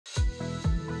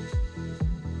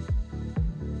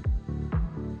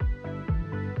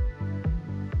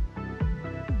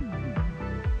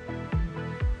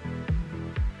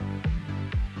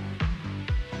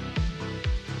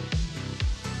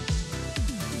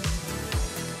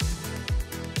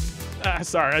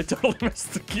Sorry, I totally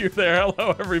missed the cue there.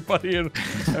 Hello, everybody, and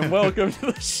welcome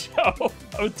to the show.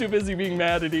 I was too busy being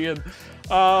mad at Ian.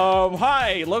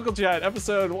 Hi, local chat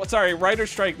episode. Sorry, writer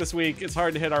strike this week. It's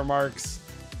hard to hit our marks.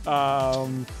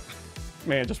 Man,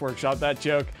 just workshop that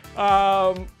joke.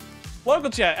 Local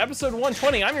chat episode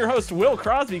 120. I'm your host, Will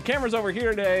Crosby. Camera's over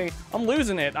here today. I'm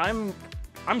losing it. I'm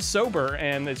sober,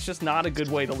 and it's just not a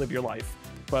good way to live your life,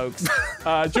 folks.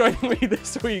 Joining me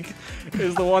this week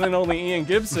is the one and only Ian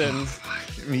Gibson.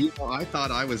 You know, I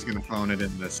thought I was going to phone it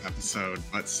in this episode,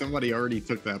 but somebody already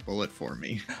took that bullet for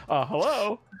me.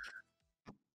 Hello.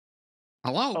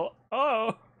 Hello.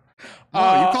 Oh. You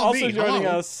called also me. joining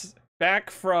Hello. us back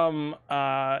from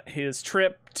his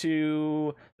trip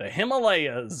to the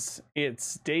Himalayas,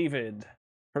 it's David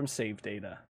from Save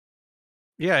Data.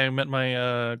 Yeah, I met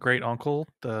my great uncle,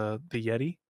 the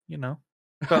Yeti. You know,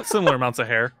 about similar amounts of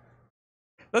hair.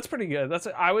 That's pretty good.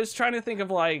 I was trying to think of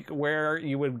like where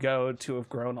you would go to have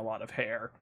grown a lot of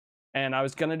hair, and I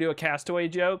was gonna do a Castaway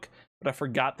joke, but I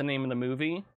forgot the name of the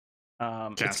movie.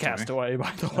 It's Castaway,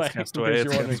 by the way. Castaway.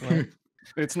 It's Castaway.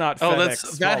 It's not. Oh,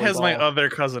 FedEx that has my volleyball. other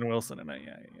cousin Wilson in it.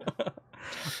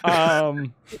 Yeah.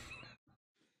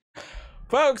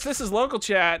 Folks, this is Local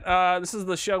Chat. This is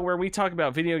the show where we talk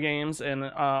about video games and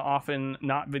often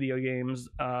not video games.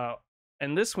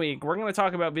 And this week we're going to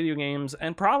talk about video games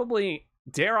and probably,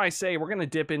 dare I say, we're going to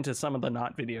dip into some of the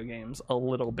not video games a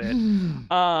little bit.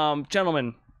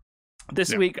 Gentlemen,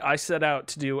 this week I set out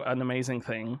to do an amazing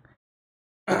thing.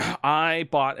 I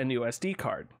bought a new SD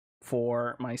card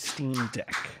for my Steam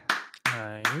Deck.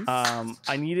 Nice.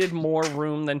 I needed more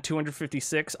room than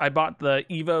 256. I bought the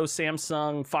Evo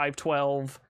Samsung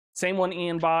 512, same one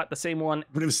Ian bought, the same one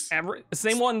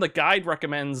same one the guide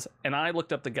recommends, and I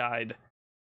looked up the guide.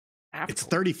 It's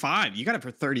 35. You got it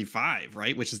for 35,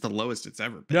 right? Which is the lowest it's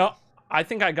ever been. No, I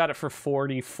think I got it for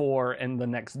 44, and the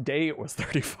next day it was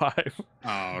 35.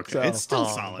 Oh, okay. So, it's still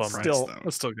solid price, still- though.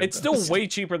 It's still good. It's still way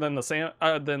cheaper than the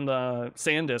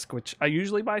SanDisk, which I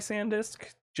usually buy SanDisk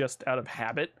just out of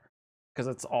habit because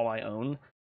it's all I own.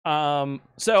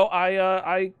 So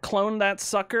I cloned that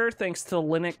sucker thanks to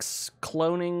Linux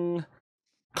cloning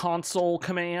console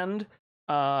command.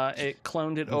 It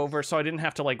cloned it over, so I didn't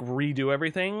have to like redo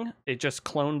everything. It just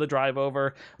cloned the drive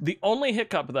over. The only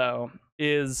hiccup though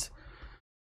is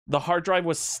the hard drive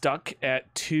was stuck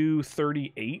at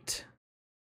 238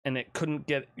 and it couldn't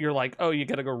get, you're like, oh, you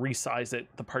gotta go resize it,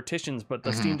 the partitions, but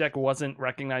the Steam Deck wasn't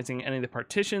recognizing any of the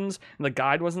partitions and the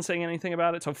guide wasn't saying anything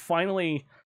about it. So finally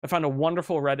I found a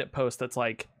wonderful Reddit post that's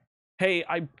like, hey,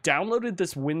 I downloaded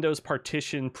this Windows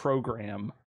partition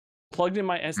program, plugged in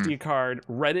my SD card,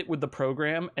 read it with the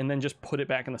program, and then just put it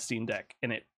back in the Steam Deck,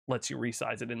 and it lets you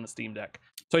resize it in the Steam Deck.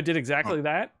 So I did exactly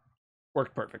that.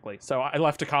 Worked perfectly. So I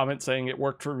left a comment saying it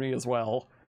worked for me as well,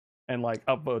 and like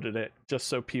upvoted it just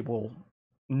so people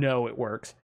know it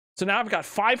works. So now I've got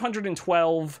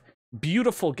 512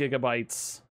 beautiful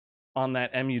gigabytes on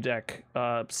that MU Deck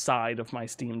side of my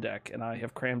Steam Deck, and I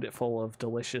have crammed it full of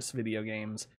delicious video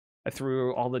games. I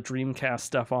threw all the Dreamcast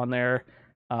stuff on there.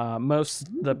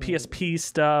 The PSP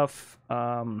stuff,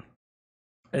 and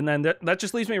then that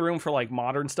just leaves me room for like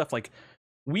modern stuff. Like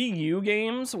Wii U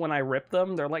games, when I rip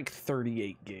them, they're like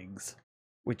 38 gigs,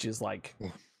 which is like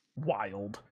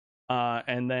wild.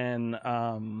 And then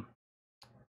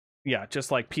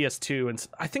just like PS2, and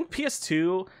I think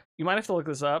PS2, you might have to look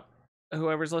this up,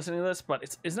 whoever's listening to this,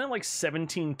 but isn't it like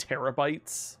 17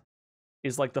 terabytes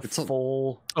is like the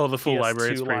full PS2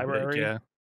 library is pretty library? big, yeah.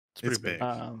 It's big.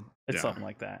 It's something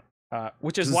like that,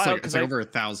 which is It's wild like, because it's over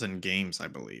 1,000 games, I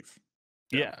believe.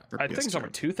 Yeah, for I think it's PS2. over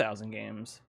 2,000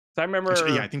 games. So I remember.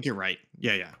 Actually, yeah, I think you're right.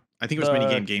 Yeah. I think it was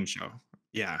Minigame Game Show.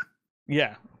 Yeah.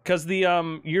 Yeah, because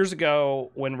the years ago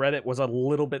when Reddit was a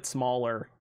little bit smaller,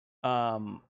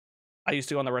 I used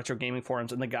to go on the retro gaming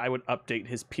forums, and the guy would update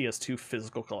his PS2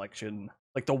 physical collection,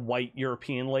 like the white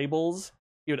European labels.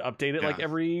 He would update it like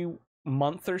every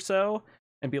month or so,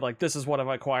 and be like, "This is what I've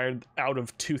acquired out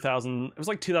of 2,000." It was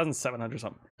like 2,700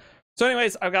 something. So,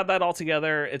 anyways, I've got that all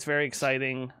together. It's very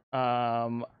exciting.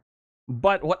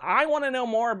 But what I want to know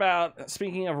more about,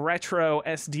 speaking of retro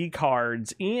SD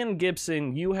cards, Ian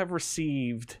Gibson, you have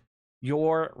received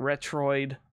your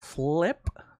Retroid Flip.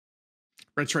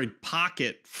 Retroid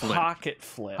Pocket Flip. Pocket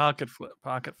Flip.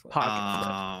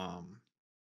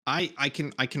 I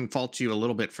can fault you a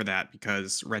little bit for that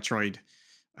because Retroid,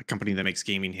 a company that makes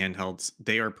gaming handhelds,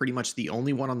 they are pretty much the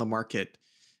only one on the market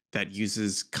that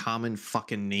uses common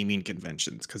fucking naming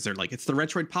conventions, because they're like, it's the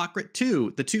Retroid Pocket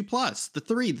 2, the 2 Plus, the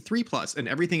 3 Plus, and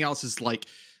everything else is like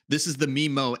this is the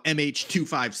Mimo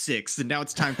MH256, and now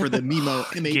it's time for the Mimo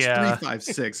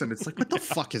MH356. And it's like, what the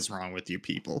fuck is wrong with you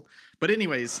people? But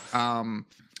anyways, I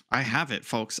have it,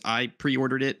 folks. I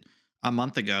pre-ordered it a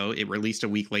month ago. It released a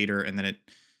week later, and then it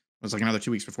was like another 2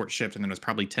 weeks before it shipped, and then it was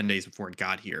probably 10 days before it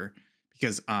got here.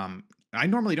 Because I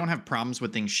normally don't have problems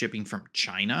with things shipping from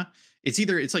China.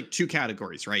 It's like two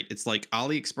categories, right? It's like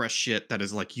AliExpress shit that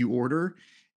is like you order,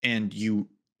 and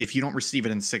if you don't receive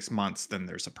it in 6 months, then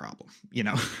there's a problem, you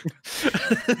know?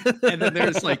 And then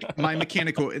there's like my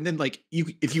mechanical, and then like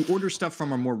if you order stuff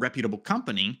from a more reputable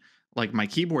company, like my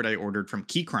keyboard I ordered from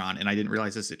Keychron, and I didn't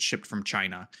realize this, it shipped from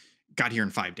China, got here in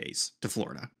 5 days to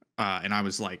Florida. And I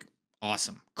was like,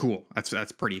 awesome, cool.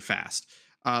 That's pretty fast.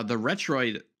 The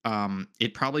Retroid,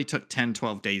 it probably took 10,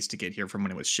 12 days to get here from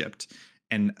when it was shipped.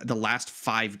 And the last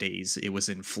 5 days it was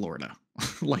in Florida.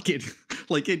 like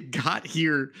it got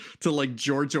here to like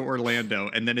Georgia, Orlando,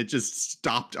 and then it just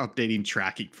stopped updating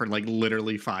tracking for like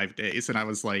literally 5 days. And I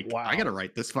was like, wow, I gotta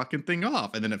write this fucking thing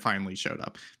off. And then it finally showed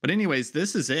up. But anyways,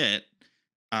 this is it.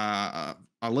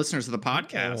 Listeners of the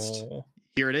podcast,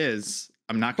 here it is.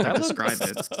 I'm not gonna describe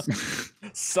it.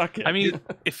 Suck it. I mean,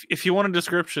 if you want a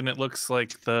description, it looks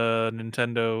like the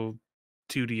Nintendo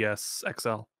 2DS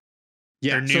XL.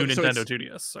 Yeah, or new Nintendo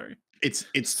 2DS. Sorry,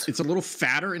 it's a little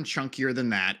fatter and chunkier than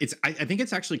that. I think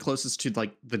it's actually closest to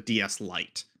like the DS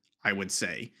Lite, I would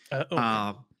say.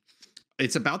 Okay.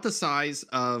 It's about the size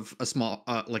of a small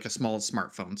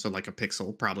smartphone, so like a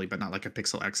Pixel probably, but not like a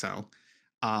Pixel XL.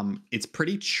 It's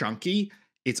pretty chunky.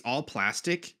 It's all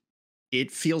plastic. It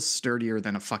feels sturdier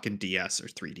than a fucking DS or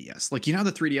 3DS. Like, you know how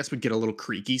the 3DS would get a little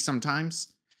creaky sometimes?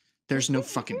 There's no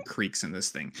fucking creaks in this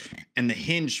thing. And the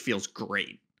hinge feels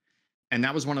great. And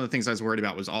that was one of the things I was worried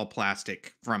about, was all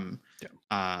plastic from,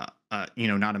 not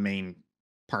a main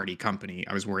party company.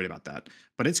 I was worried about that.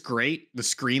 But it's great. The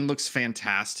screen looks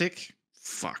fantastic.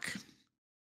 Fuck.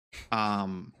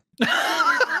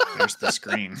 There's the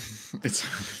screen.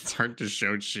 It's hard to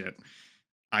show shit.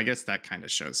 I guess that kind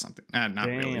of shows something. Not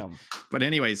really. But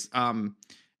anyways,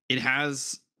 it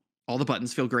has all the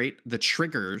buttons feel great. The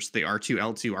triggers, the R2,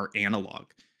 L2 are analog.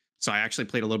 So I actually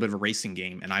played a little bit of a racing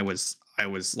game, and I was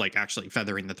like actually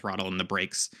feathering the throttle and the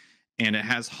brakes. And it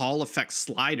has Hall effect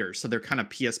sliders. So they're kind of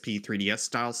PSP 3DS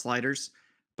style sliders,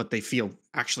 but they feel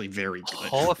actually very good.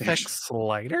 Hall effect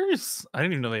sliders? I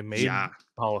didn't even know they made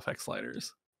Hall effect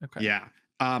sliders. Okay. Yeah.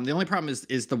 The only problem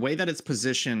is the way that it's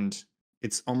positioned.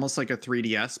 It's almost like a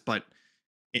 3DS, but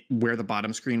where the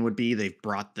bottom screen would be, they've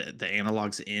brought the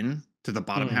analogs in to the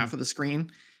bottom half of the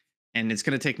screen. And it's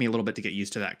going to take me a little bit to get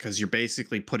used to that, because you're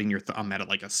basically putting your thumb at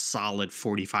like a solid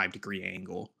 45-degree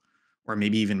angle, or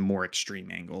maybe even more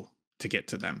extreme angle to get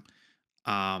to them.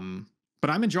 But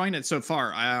I'm enjoying it so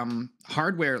far.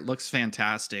 Hardware looks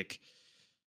fantastic.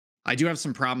 I do have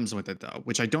some problems with it, though,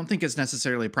 which I don't think is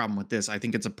necessarily a problem with this. I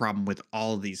think it's a problem with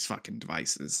all of these fucking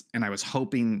devices. And I was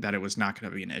hoping that it was not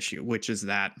going to be an issue, which is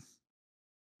that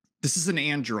this is an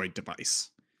Android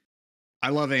device. I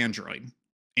love Android.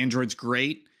 Android's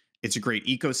great. It's a great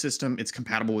ecosystem. It's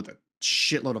compatible with a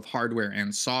shitload of hardware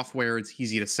and software. It's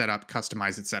easy to set up,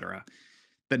 customize, etc.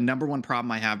 The number one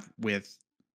problem I have with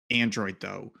Android,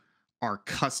 though, are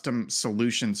custom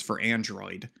solutions for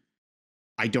Android.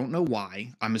 I don't know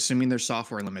why. I'm assuming there's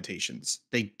software limitations.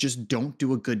 They just don't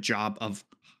do a good job of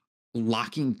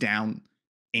locking down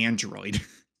Android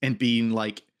and being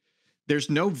like,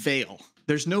 there's no veil.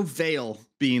 There's no veil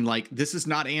being like, this is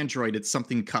not Android, it's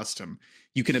something custom.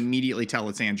 You can immediately tell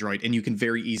it's Android, and you can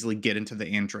very easily get into the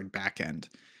Android backend.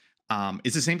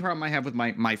 It's the same problem I have with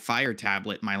my Fire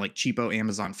tablet, my like cheapo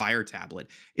Amazon Fire tablet.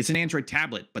 It's an Android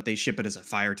tablet, but they ship it as a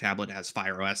Fire tablet. It has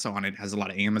Fire OS on it, has a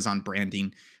lot of Amazon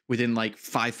branding. Within like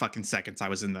 5 fucking seconds, I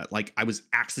was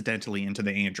accidentally into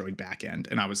the Android backend,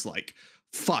 and I was like,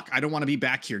 fuck, I don't want to be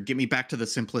back here. Get me back to the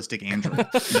simplistic Android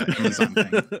Amazon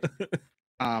thing.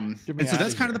 And so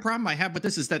that's kind of the problem I have with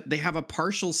this, is that they have a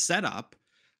partial setup,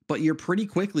 but you're pretty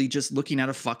quickly just looking at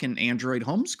a fucking Android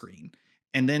home screen.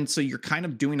 And then so you're kind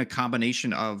of doing a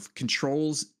combination of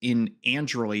controls in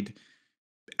Android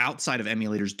outside of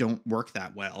emulators don't work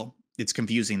that well. It's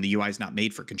confusing. The UI is not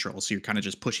made for control. So you're kind of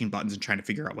just pushing buttons and trying to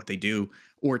figure out what they do,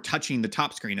 or touching the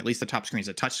top screen. At least the top screen is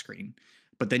a touch screen.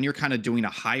 But then you're kind of doing a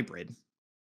hybrid.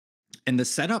 And the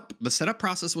setup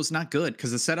process was not good,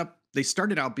 because they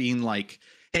started out being like,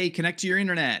 hey, connect to your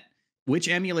internet. Which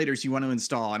emulators you want to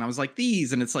install? And I was like,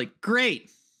 these. And it's like, great.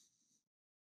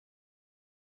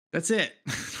 That's it.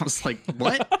 I was like,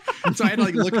 what? So I had to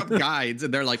like look up guides,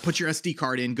 and they're like, put your SD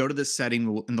card in, go to this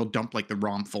setting, and they'll dump like the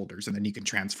ROM folders, and then you can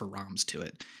transfer ROMs to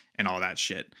it and all that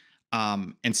shit.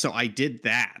 And so I did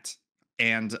that.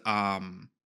 And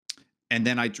And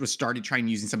then I just started trying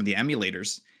using some of the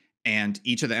emulators, and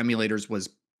each of the emulators was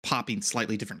popping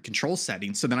slightly different control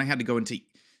settings. So then I had to go into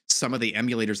some of the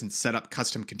emulators and set up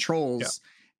custom controls.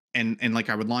 And like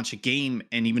I would launch a game,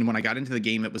 and even when I got into the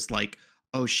game, it was like,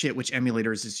 oh shit, which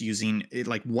emulators is using it,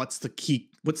 like what's the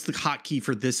hotkey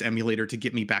for this emulator to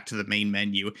get me back to the main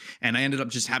menu. And I ended up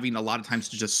just having a lot of times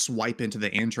to just swipe into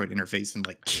the Android interface and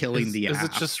like killing the app. Is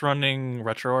it just running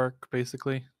RetroArch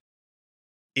basically?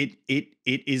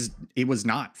 It was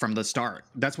not from the start.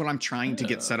 That's what I'm trying to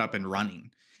get set up and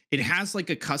running. It has like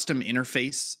a custom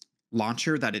interface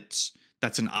launcher that's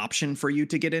an option for you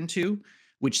to get into,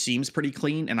 which seems pretty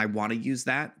clean, and I want to use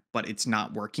that, but it's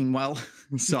not working well.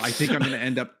 So I think I'm going to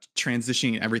end up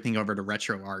transitioning everything over to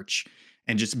RetroArch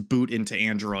and just boot into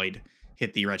Android,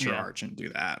 hit the RetroArch and do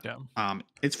that. Yeah.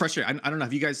 It's frustrating. I don't know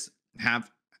if you guys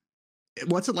have,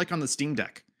 what's it like on the Steam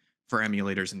Deck for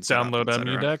emulators and setup, Download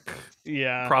EmuDeck.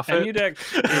 Yeah. Profit.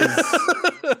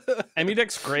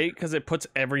 EmuDeck's great because it puts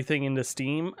everything into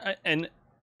Steam, and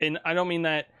I don't mean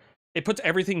that. It puts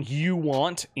everything you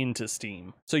want into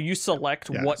Steam. So you select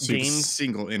what so games.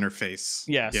 Single interface.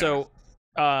 Yeah. So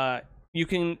you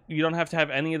don't have to have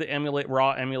any of the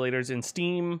raw emulators in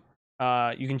Steam.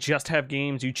 You can just have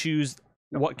games. You choose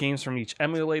what games from each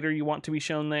emulator you want to be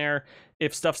shown there.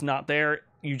 If stuff's not there,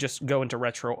 you just go into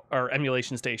retro or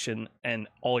emulation station and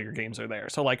all your games are there.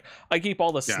 So like I keep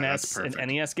all the SNES and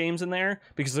NES games in there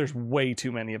because there's way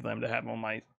too many of them to have on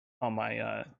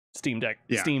my Steam Deck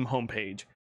Steam homepage.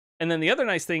 And then the other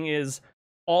nice thing is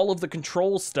all of the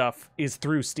control stuff is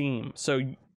through Steam. So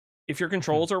if your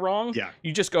controls are wrong,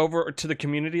 you just go over to the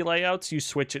community layouts, you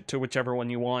switch it to whichever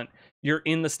one you want. You're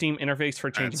in the Steam interface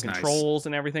for changing controls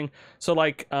and everything. So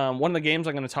like one of the games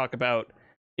I'm going to talk about,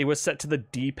 it was set to the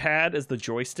D-pad as the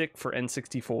joystick for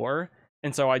N64.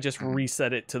 And so I just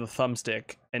reset it to the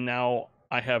thumbstick. And now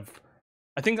I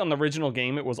think on the original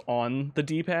game, it was on the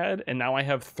D-pad. And now I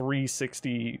have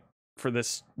 360 for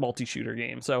this multi-shooter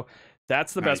game. So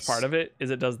that's the best part of it, is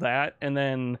it does that. And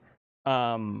then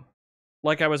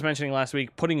like I was mentioning last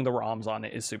week, putting the ROMs on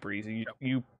it is super easy.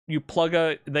 You plug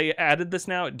they added this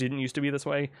now, it didn't used to be this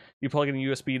way. You plug in a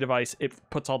USB device, it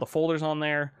puts all the folders on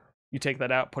there, you take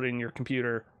that out, put it in your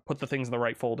computer, put the things in the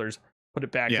right folders, put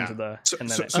it back into the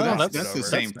that's the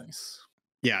same.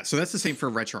 Yeah, so that's the same for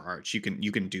RetroArch.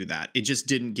 You can do that. It just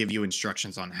didn't give you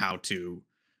instructions on how to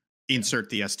insert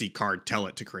the SD card, tell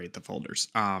it to create the folders.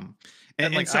 And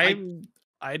like so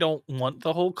I don't want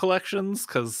the whole collections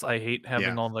because I hate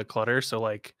having all the clutter. So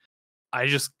like I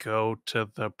just go to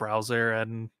the browser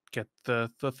and get the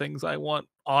things I want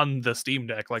on the Steam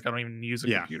Deck. Like I don't even use a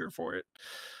computer for it.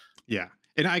 Yeah.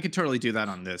 And I could totally do that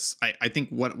on this. I think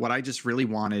what I just really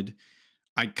wanted,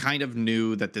 I kind of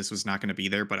knew that this was not going to be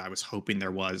there, but I was hoping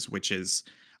there was, which is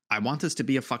I want this to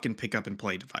be a fucking pick up and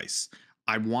play device.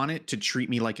 I want it to treat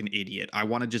me like an idiot. I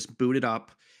want to just boot it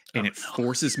up and it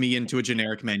forces me into a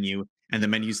generic menu. And the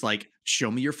menu's like,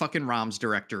 show me your fucking ROMs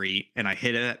directory. And I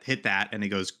hit that and it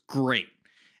goes, great.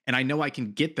 And I know I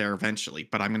can get there eventually,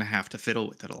 but I'm going to have to fiddle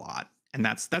with it a lot. And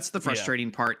that's the frustrating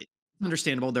part.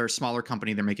 Understandable. They're a smaller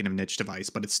company. They're making a niche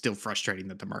device, but it's still frustrating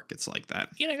that the market's like that.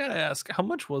 Yeah, I got to ask, how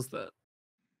much was that?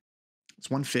 It's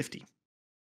 $150.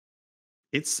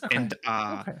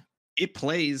 It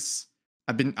plays.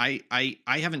 I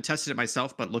haven't tested it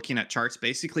myself, but looking at charts,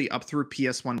 basically up through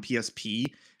PS1, PSP,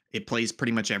 it plays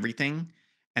pretty much everything.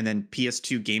 And then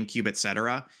PS2, GameCube,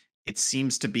 etc. It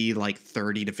seems to be like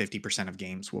 30 to 50% of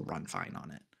games will run fine on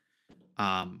it.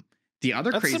 The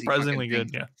other that's crazy surprisingly thing,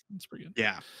 good. Yeah, that's pretty good.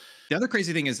 Yeah. The other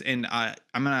crazy thing is, and I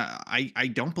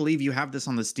don't believe you have this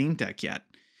on the Steam Deck yet.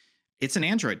 It's an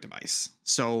Android device.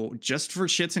 So just for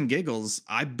shits and giggles,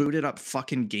 I booted up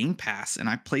fucking Game Pass and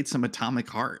I played some Atomic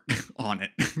Heart on it.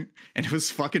 And it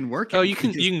was fucking working. Oh, you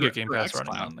can get Game Pass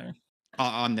running on there.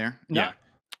 On there.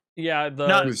 Yeah,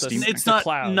 it's not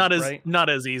cloud, not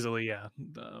as easily. Yeah,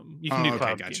 you can do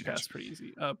cloud Game Pass pretty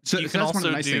easy. So you can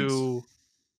also do,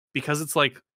 because it's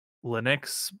like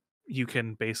Linux, you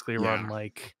can basically run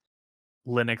like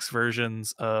Linux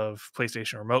versions of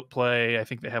PlayStation Remote Play. I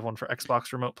think they have one for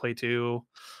Xbox Remote Play too.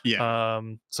 Yeah.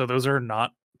 So those are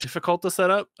not difficult to set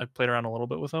up. I've played around a little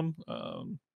bit with them.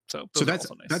 So that's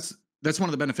nice. That's one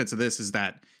of the benefits of this, is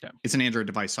that it's an Android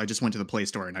device. So I just went to the Play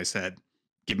Store and I said,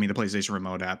 give me the PlayStation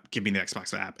Remote app, give me the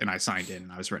Xbox app, and I signed in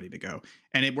and I was ready to go.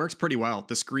 And it works pretty well.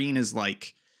 The screen is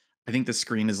like, I think the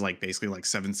screen is like basically like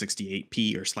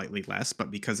 768p or slightly less,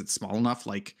 but because it's small enough,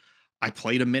 like I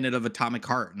played a minute of Atomic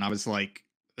Heart and I was like,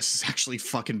 this is actually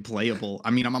fucking playable.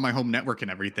 I mean, I'm on my home network and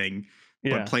everything,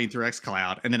 but playing through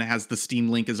xCloud. And then it has the Steam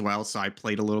Link as well. So I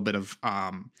played a little bit of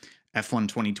F1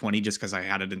 2020 just because I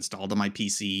had it installed on my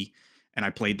PC. and I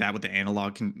played that with the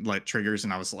analog triggers,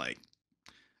 and I was like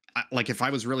if I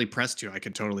was really pressed to, I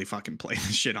could totally fucking play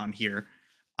this shit on here.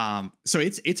 So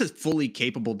it's a fully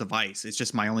capable device. It's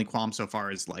just my only qualm so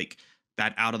far is like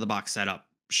that out of the box setup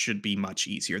should be much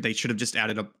easier. They should have just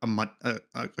added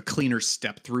a cleaner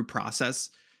step through process,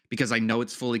 because I know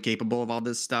it's fully capable of all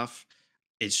this stuff.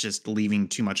 It's just leaving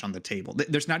too much on the table.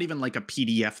 There's not even like a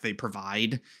PDF they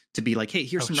provide to be like, hey,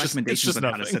 here's some recommendations on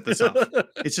how to set this up.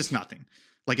 It's just nothing.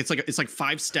 Like it's like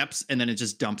 5 steps, and then it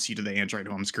just dumps you to the Android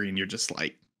home screen. You're just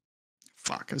like,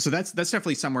 fuck. So that's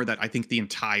definitely somewhere that I think the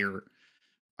entire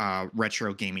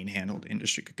retro gaming handled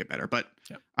industry could get better. But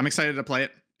I'm excited to play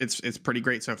it. It's pretty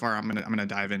great so far. I'm gonna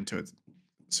dive into it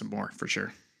some more for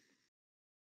sure.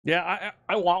 Yeah,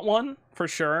 I want one for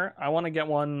sure. I want to get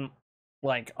one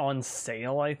like on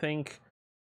sale, I think.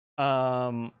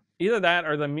 Either that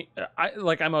or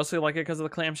I mostly like it because of the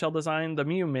clamshell design. The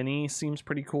Miu Mini seems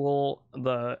pretty cool.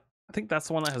 I think that's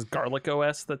the one that has Garlic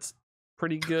OS that's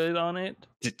pretty good on it.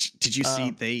 Did you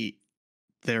see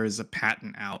there is a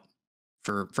patent out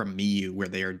from Miu where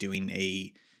they are doing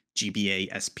a GBA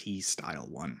SP style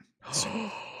one?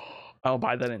 So, I'll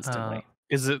buy that instantly.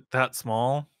 Is it that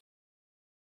small?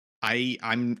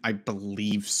 I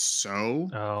believe so.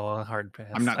 Oh, hard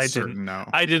pass. I'm not certain. No,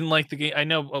 I didn't like the game. I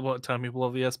know about a ton of people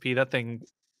love the SP. That thing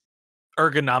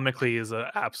ergonomically is an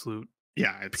absolute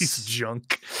piece of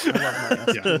junk. I love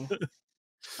my SP.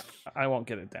 I won't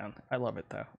get it down. I love it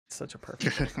though. It's such a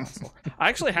perfect console. I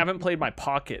actually haven't played my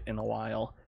Pocket in a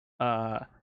while,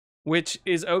 which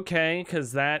is okay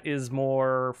because that is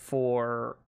more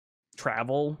for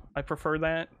travel. I prefer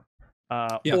that.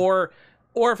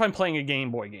 Or if I'm playing a Game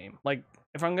Boy game. Like,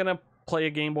 if I'm going to play a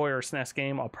Game Boy or a SNES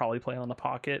game, I'll probably play on the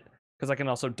Pocket, because I can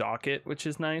also dock it, which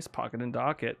is nice. Pocket and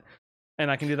dock it. And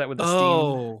I can do that with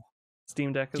the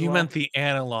Steam Deck as well. You meant the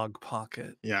analog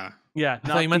Pocket. Yeah. Yeah. I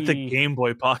thought you meant the Game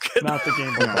Boy Pocket. Not the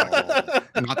Game Boy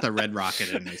Pocket. Not the Red Rocket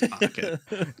in his pocket.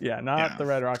 The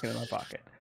Red Rocket in my pocket.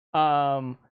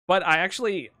 But I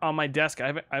actually, on my desk, I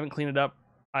haven't cleaned it up.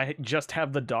 I just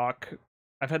have the dock.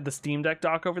 I've had the Steam Deck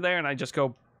dock over there, and I just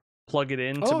go plug it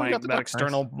into that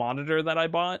external monitor that I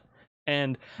bought,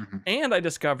 and I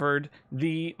discovered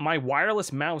my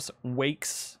wireless mouse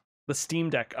wakes the Steam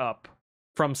Deck up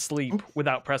from sleep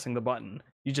without pressing the button.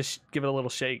 You just give it a little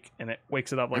shake and it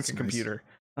wakes it up like a computer. Nice.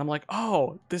 I'm like,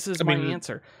 oh, this is my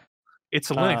answer.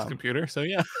 It's a Linux computer, so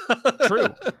yeah. True.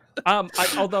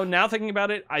 Although now thinking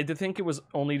about it, I did think it was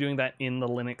only doing that in the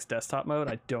Linux desktop mode.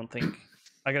 I don't think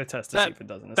I gotta test to see if it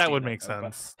does. That would make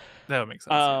sense. That would make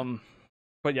sense.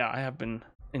 But yeah, I have been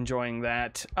enjoying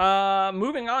that.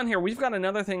 Moving on here, we've got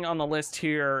another thing on the list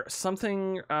here.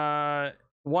 Something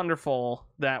wonderful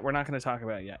that we're not going to talk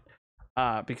about yet.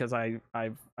 Because I've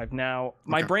now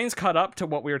my brain's caught up to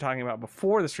what we were talking about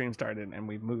before the stream started, and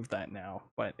we've moved that now.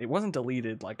 But it wasn't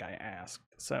deleted like I asked.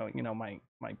 So, my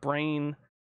brain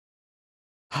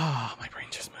my brain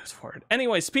just moves forward.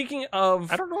 Anyway, speaking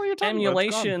of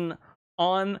emulation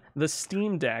on the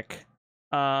Steam Deck,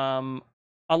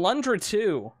 Alundra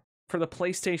 2 for the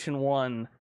PlayStation 1,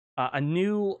 a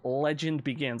new legend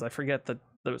begins. I forget the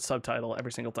subtitle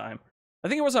every single time. I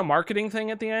think it was a marketing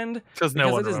thing at the end. Because no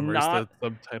one remembers the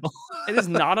subtitle. It is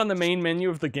not on the main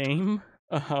menu of the game.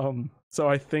 So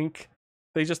I think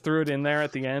they just threw it in there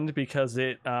at the end because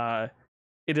it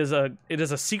is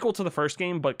a sequel to the first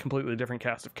game, but completely different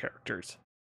cast of characters.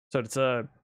 So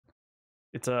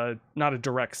it's not a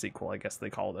direct sequel, I guess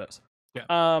they call those.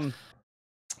 Yeah.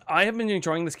 I have been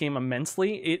enjoying this game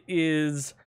immensely.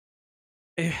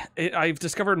 I've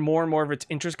discovered more and more of its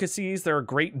intricacies. There are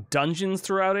great dungeons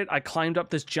throughout it. I climbed up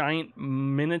this giant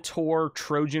Minotaur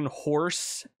Trojan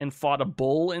horse and fought a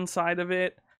bull inside of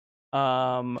it.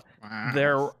 Wow.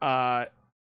 I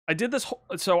did this.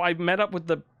 So I met up with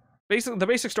the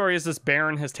basic story is this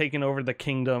Baron has taken over the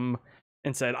kingdom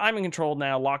and said, I'm in control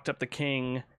now, locked up the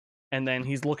king. And then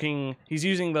he's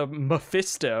using the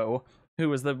Mephisto,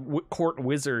 who is the court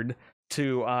wizard,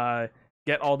 to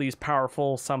get all these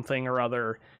powerful something or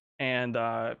other and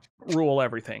rule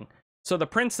everything. So the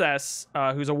princess,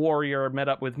 who's a warrior, met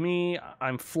up with me.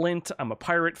 I'm Flint. I'm a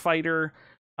pirate fighter,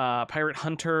 pirate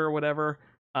hunter, or whatever.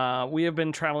 We have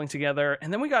been traveling together,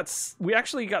 and then we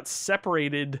actually got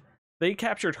separated. They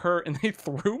captured her and they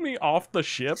threw me off the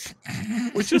ship,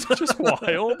 which is just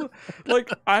wild. Like,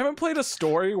 I haven't played a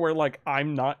story where, like,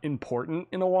 I'm not important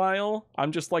in a while.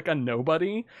 I'm just, like, a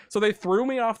nobody. So they threw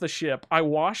me off the ship. I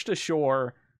washed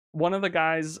ashore. One of the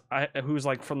guys who's,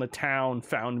 like, from the town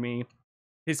found me.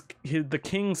 The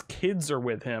king's kids are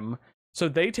with him. So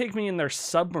they take me in their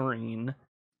submarine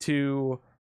to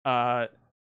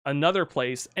another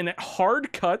place. And it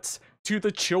hard cuts to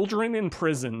the children in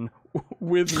prison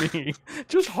with me.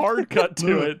 Just hard cut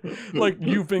to it, like,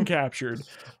 you've been captured.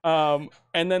 And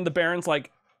then the Baron's like,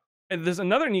 and there's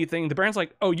another neat thing. The Baron's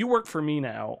like, oh, you work for me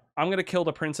now. I'm gonna kill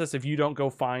the princess if you don't go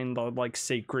find the like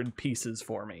sacred pieces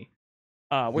for me,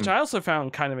 which I also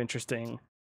found kind of interesting.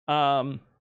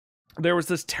 There was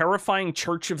this terrifying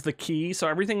Church of the Key. So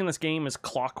everything in this game is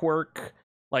clockwork.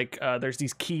 Like, there's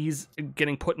these keys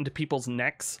getting put into people's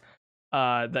necks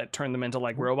that turn them into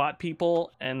like robot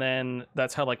people, and then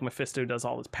that's how like Mephisto does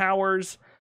all his powers.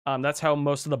 That's how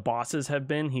most of the bosses have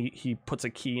been. He puts a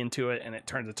key into it and it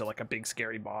turns into like a big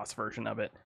scary boss version of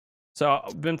it. So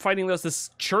I've been fighting this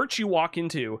church you walk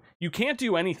into. You can't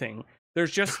do anything.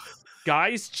 There's just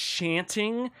guys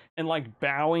chanting and like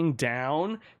bowing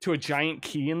down to a giant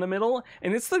key in the middle,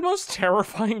 and it's the most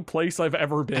terrifying place I've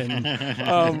ever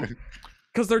been.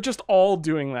 Because they're just all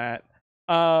doing that.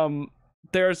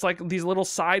 There's like these little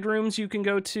side rooms you can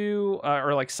go to,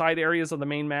 or like side areas of the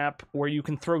main map where you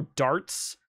can throw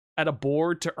darts at a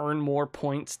board to earn more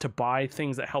points to buy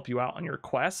things that help you out on your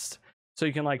quest. So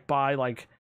you can like buy like,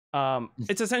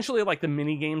 it's essentially like the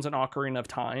mini games in Ocarina of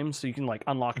Time. So you can like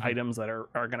unlock items that are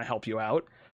going to help you out.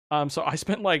 So I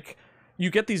spent like, you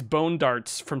get these bone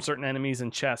darts from certain enemies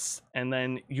and chests, and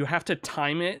then you have to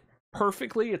time it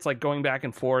perfectly. It's like going back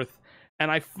and forth. And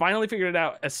I finally figured it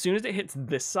out. As soon as it hits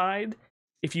this side,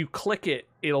 if you click it,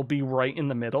 it'll be right in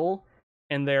the middle.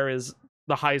 And there is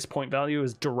the highest point value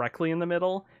is directly in the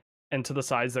middle. And to the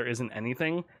sides, there isn't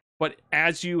anything. But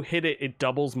as you hit it, it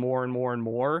doubles more and more and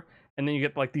more. And then you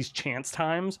get like these chance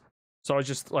times. So I was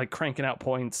just like cranking out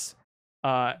points.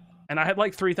 And I had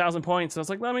like 3,000 points. And I was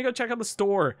like, let me go check out the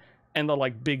store. And the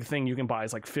like big thing you can buy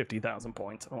is like 50,000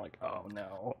 points. I'm like, oh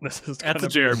no, this is that's a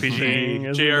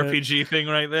JRPG thing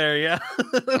right there. Yeah.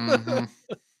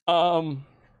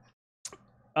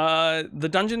 The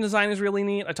dungeon design is really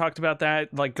neat. I talked about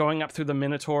that. Like going up through the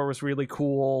Minotaur was really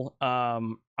cool.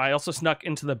 I also snuck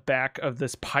into the back of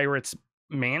this pirate's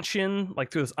mansion,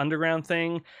 like through this underground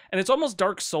thing, and it's almost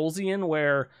Dark Soulsian,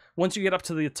 where once you get up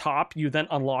to the top, you then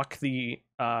unlock the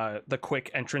quick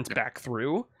entrance back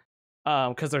through.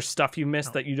 Because there's stuff you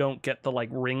missed that you don't get the like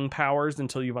ring powers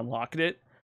until you've unlocked it.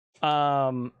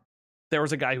 There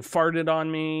was a guy who farted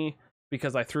on me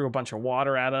because I threw a bunch of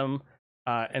water at him,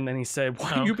 and then he said,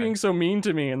 "Why are you being so mean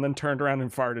to me?" and then turned around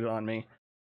and farted on me.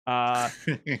 I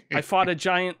fought a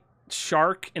giant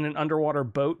shark in an underwater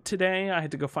boat today. I had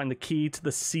to go find the key to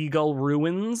the Seagull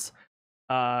Ruins,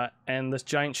 and this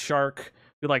giant shark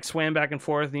who like swam back and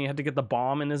forth, and you had to get the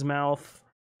bomb in his mouth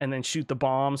and then shoot the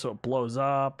bomb so it blows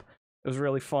up. It was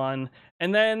really fun.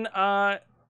 And then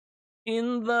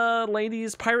in the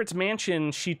lady's pirate's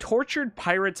mansion, she tortured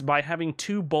pirates by having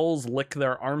two bulls lick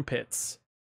their armpits.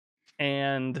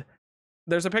 And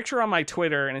there's a picture on my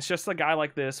Twitter, and it's just a guy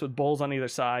like this with bulls on either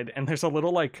side. And there's a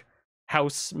little like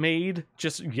housemaid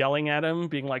just yelling at him,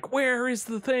 being like, where is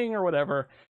the thing or whatever.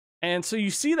 And so you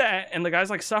see that, and the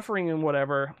guy's like suffering and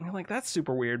whatever. And you're like, that's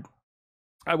super weird.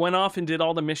 I went off and did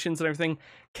all the missions and everything,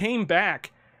 came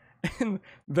back, and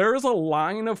there's a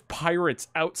line of pirates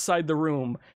outside the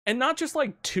room, and not just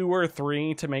like 2 or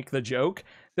 3 to make the joke.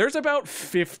 There's about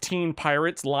 15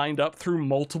 pirates lined up through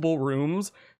multiple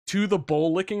rooms to the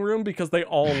bull licking room because they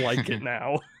all like it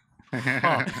now.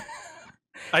 Huh.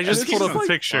 I just pulled up a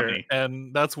picture, funny.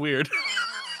 And that's weird.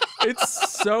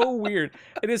 It's so weird.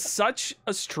 It is such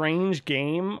a strange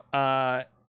game, but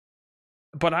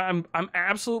I'm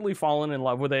absolutely fallen in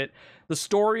love with it. The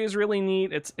story is really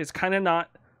neat. It's kind of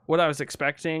not what I was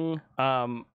expecting.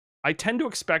 I tend to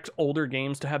expect older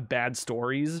games to have bad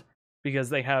stories because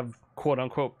they have quote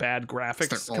unquote bad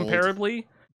graphics comparably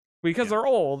because they're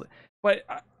old. But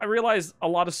I realized a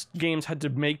lot of games had to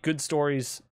make good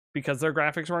stories because their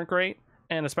graphics weren't great.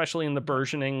 And especially in the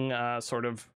burgeoning sort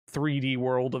of 3D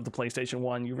world of the PlayStation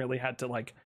 1, you really had to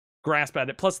like grasp at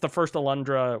it. Plus the first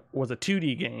Alundra was a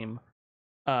 2D game.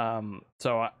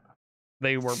 So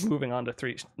they were moving on to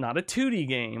 3, not a 2D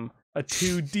game, a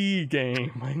 2D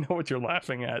game. I know what you're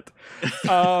laughing at.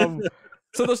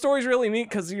 So the story's really neat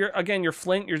because you're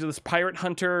Flint, you're this pirate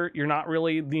hunter, you're not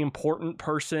really the important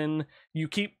person. You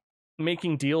keep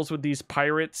making deals with these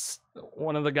pirates.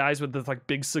 One of the guys with this like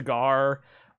big cigar.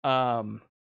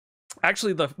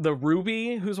 Actually the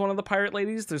Ruby, who's one of the pirate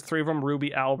ladies, there's 3 of them,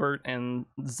 Ruby, Albert, and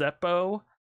Zeppo.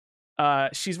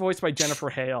 She's voiced by Jennifer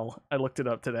Hale. I looked it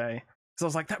up today. So I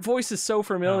was like, that voice is so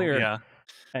familiar. Oh, yeah.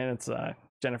 And it's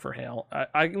Jennifer Hale.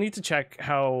 I need to check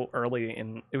how early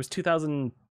it was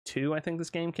 2002, I think this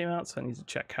game came out, so I need to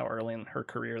check how early in her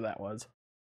career that was.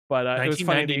 But it was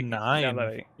funny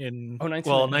 1999 in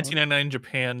 1999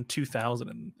 Japan,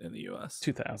 2000 in the US.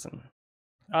 2000.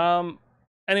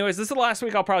 Anyways, this is the last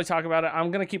week I'll probably talk about it.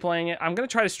 I'm gonna keep playing it. I'm gonna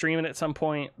try to stream it at some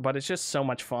point, but it's just so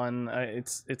much fun.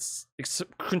 It's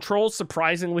controlled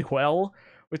surprisingly well,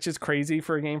 which is crazy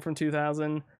for a game from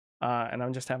 2000. And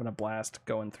I'm just having a blast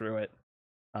going through it.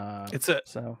 It's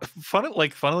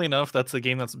funnily enough, that's a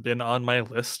game that's been on my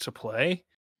list to play.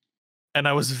 And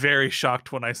I was very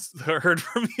shocked when I heard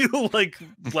from you like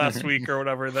last week or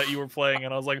whatever that you were playing,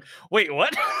 and I was like, "Wait,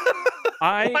 what?"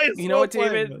 You know what,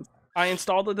 David? I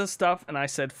installed this stuff and I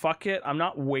said, "Fuck it! I'm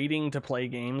not waiting to play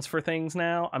games for things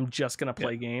now. I'm just gonna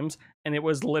play games." And it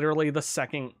was literally the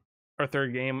second or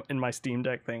third game in my Steam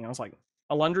Deck thing. I was like,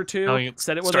 "Alundra 2"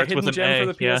 said it was a hidden gem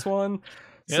for the PS1,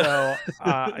 so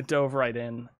I dove right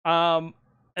in. And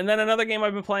then another game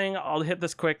I've been playing, I'll hit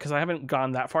this quick because I haven't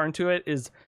gone that far into it,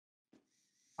 is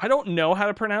I don't know how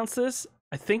to pronounce this.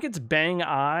 I think it's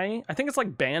Bang-I. I think it's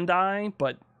like Bandai,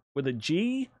 but with a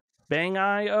G.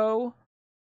 Bang-I-O.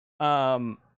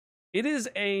 It is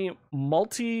a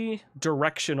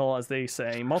multi-directional, as they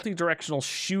say, multi-directional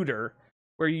shooter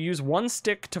where you use one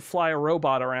stick to fly a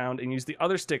robot around and use the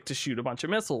other stick to shoot a bunch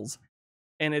of missiles.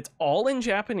 And it's all in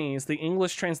Japanese. The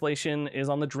English translation is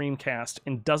on the Dreamcast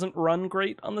and doesn't run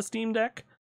great on the Steam Deck.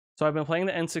 So I've been playing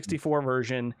the N64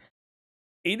 version.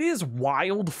 It is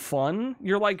wild fun.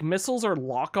 Your like missiles are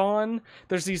lock-on.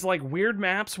 There's these like weird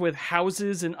maps with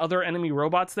houses and other enemy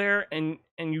robots there, and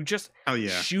you just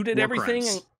shoot at everything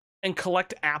and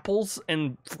collect apples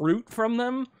and fruit from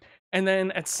them. And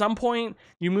then at some point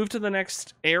you move to the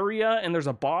next area and there's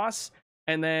a boss,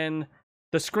 and then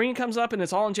the screen comes up and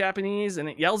it's all in Japanese and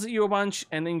it yells at you a bunch,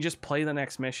 and then you just play the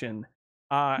next mission.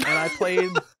 And I played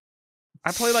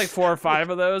like 4 or 5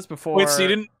 of those before. Wait, so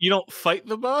you don't fight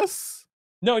the boss?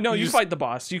 No, you fight the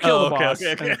boss. You kill the boss.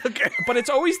 Okay. But it's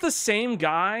always the same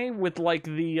guy with like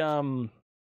the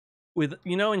with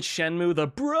in Shenmue, the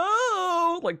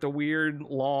bro, like the weird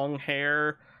long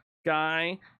hair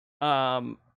guy,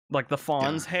 like the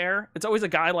fawn's hair. It's always a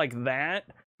guy like that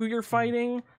who you're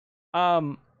fighting.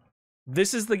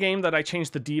 This is the game that I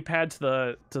changed the D-pad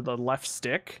to the left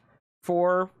stick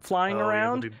for flying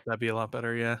around. Yeah, that'd be a lot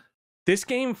better, yeah. This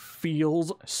game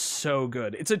feels so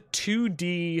good. It's a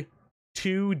 2D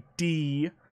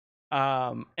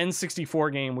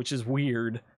N64 game, which is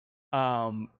weird.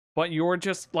 But you're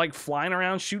just like flying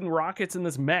around shooting rockets in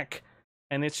this mech,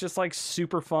 and it's just like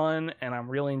super fun, and I'm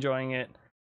really enjoying it.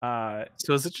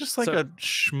 So is it just like a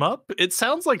shmup? It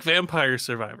sounds like Vampire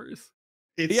Survivors.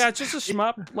 It's just a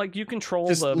shmup. Like you control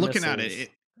just the looking missiles. at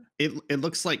it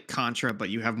looks like Contra, but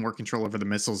you have more control over the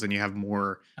missiles and you have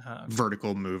more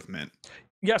vertical movement.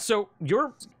 Yeah, so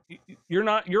you're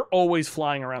always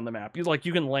flying around the map.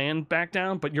 You can land back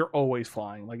down, but you're always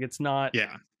flying. Like it's not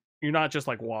you're not just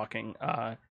like walking.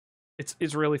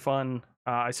 It's really fun.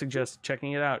 I suggest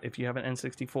checking it out if you have an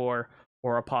N64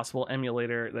 or a possible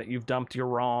emulator that you've dumped your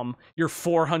ROM, your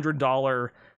 $400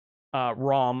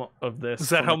 ROM of this. Is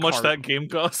that how much that game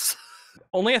costs?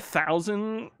 Only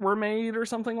 1,000 were made or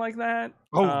something like that.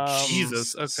 Oh,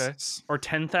 Jesus. Okay. Or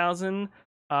 10,000.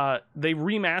 They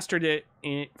remastered it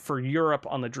for Europe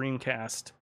on the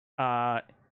Dreamcast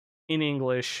in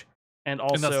English, and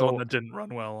also that's the one that didn't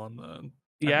run well on the.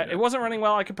 It wasn't running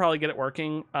well. I could probably get it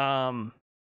working.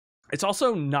 It's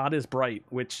also not as bright,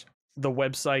 which the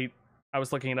website I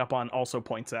was looking it up on also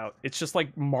points out. It's just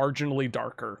like marginally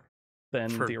darker than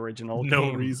the original.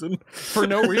 No reason. For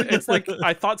no reason. It's like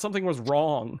I thought something was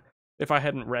wrong if I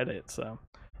hadn't read it. So,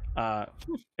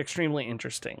 extremely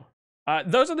interesting.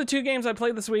 Those are the 2 games I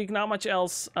played this week. Not much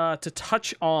else to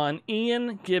touch on.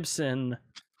 Ian Gibson.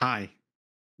 Hi.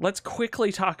 Let's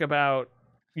quickly talk about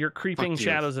your creeping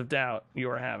shadows of doubt you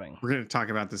are having. We're going to talk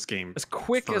about this game as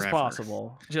quick as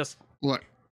possible. Just look.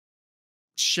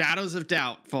 Shadows of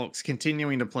Doubt, folks,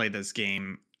 continuing to play this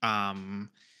game.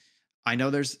 I know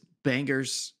there's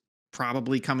bangers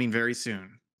probably coming very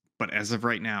soon, but as of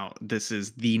right now, this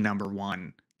is the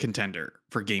 #1 contender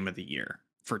for Game of the Year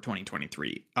for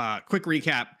 2023. Quick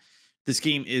recap. This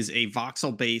game is a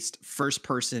voxel-based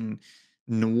first-person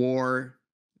noir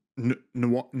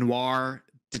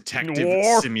detective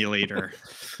simulator.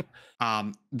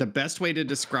 The best way to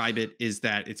describe it is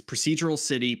that it's procedural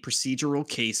city, procedural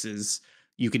cases.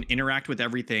 You can interact with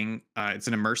everything. It's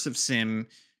an immersive sim.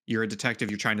 You're a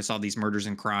detective. You're trying to solve these murders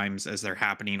and crimes as they're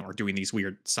happening, or doing these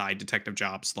weird side detective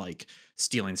jobs like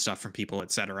stealing stuff from people,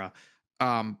 etc.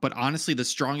 But honestly, the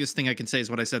strongest thing I can say is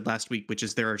what I said last week, which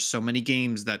is there are so many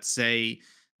games that say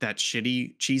that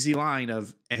shitty, cheesy line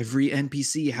of every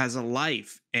NPC has a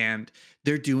life and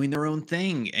they're doing their own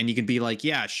thing. And you can be like,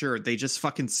 yeah, sure. They just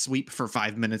fucking sweep for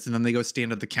 5 minutes and then they go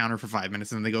stand at the counter for 5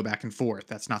 minutes and then they go back and forth.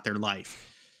 That's not their life.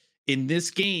 In this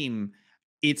game,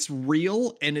 it's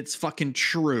real and it's fucking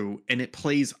true, and it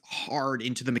plays hard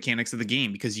into the mechanics of the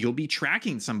game, because you'll be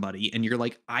tracking somebody and you're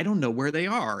like, I don't know where they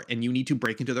are, and you need to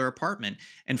break into their apartment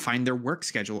and find their work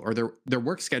schedule, or their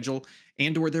work schedule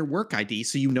and or their work ID,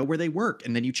 so you know where they work,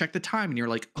 and then you check the time and you're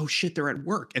like, oh shit, they're at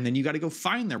work, and then you got to go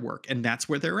find their work, and that's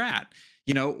where they're at.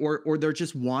 You know, or they're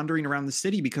just wandering around the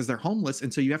city because they're homeless,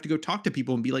 and so you have to go talk to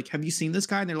people and be like, have you seen this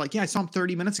guy? And they're like, yeah, I saw him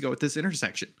 30 minutes ago at this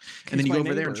intersection. And then you go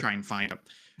over there and try and find him.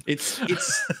 It's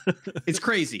it's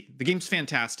crazy. The game's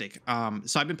fantastic.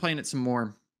 So I've been playing it some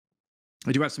more.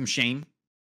 I do have some shame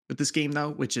with this game,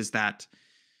 though, which is that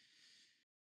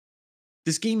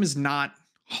this game is not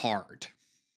hard.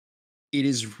 It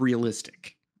is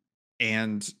realistic.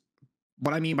 And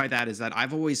what I mean by that is that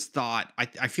I've always thought,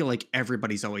 I feel like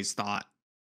everybody's always thought,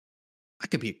 I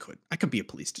could be a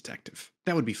police detective.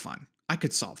 That would be fun. I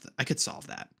could solve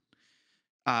that.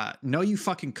 No, you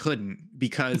fucking couldn't,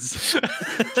 because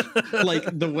like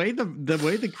the way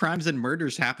the crimes and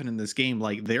murders happen in this game,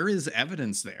 like there is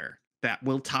evidence there that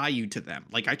will tie you to them.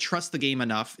 Like I trust the game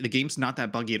enough. The game's not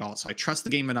that buggy at all. So I trust the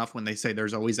game enough when they say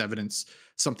there's always evidence,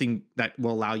 something that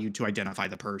will allow you to identify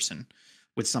the person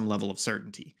with some level of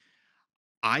certainty.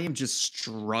 I am just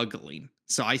struggling.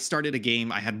 So I started a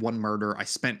game. I had one murder. I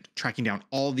spent tracking down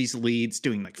all these leads,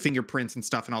 doing like fingerprints and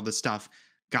stuff and all this stuff.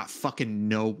 Got fucking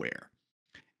nowhere.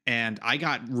 And I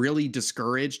got really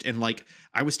discouraged. And like,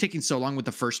 I was taking so long with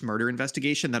the first murder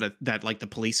investigation that like the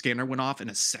police scanner went off and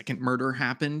a second murder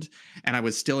happened. And I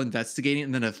was still investigating.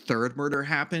 And then a third murder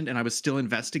happened and I was still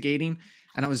investigating.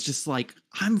 And I was just like,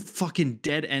 I'm fucking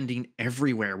dead ending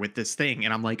everywhere with this thing.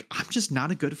 And I'm like, I'm just not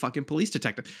a good fucking police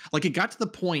detective. Like it got to the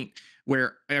point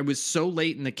where I was so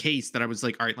late in the case that I was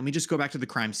like, all right, let me just go back to the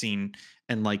crime scene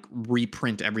and like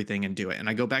reprint everything and do it. And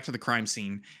I go back to the crime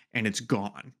scene and it's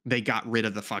gone. They got rid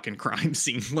of the fucking crime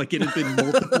scene. Like it had been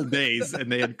multiple days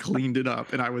and they had cleaned it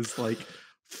up. And I was like,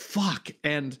 fuck.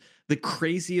 And the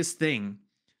craziest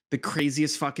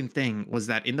fucking thing was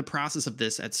that in the process of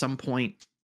this, at some point,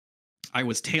 I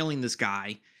was tailing this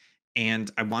guy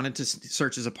and I wanted to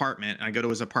search his apartment. And I go to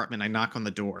his apartment, I knock on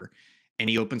the door and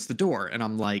he opens the door and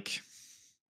I'm like,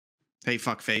 hey,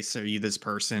 fuckface, are you this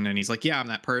person? And he's like, yeah, I'm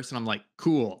that person. I'm like,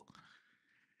 cool.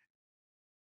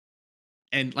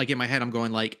 And like in my head, I'm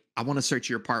going like, I want to search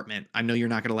your apartment. I know you're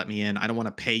not going to let me in. I don't want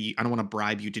to pay you. I don't want to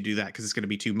bribe you to do that because it's going to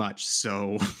be too much.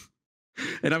 So,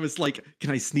 and I was like, can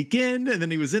I sneak in? And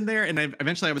then he was in there. And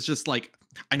eventually I was just like,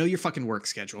 I know your fucking work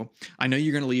schedule. I know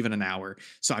you're going to leave in an hour.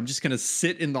 So I'm just going to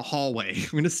sit in the hallway. I'm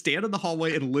going to stand in the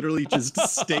hallway and literally just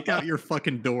stake out your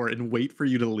fucking door and wait for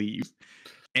you to leave.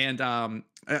 And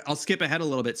I'll skip ahead a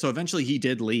little bit. So eventually he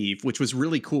did leave, which was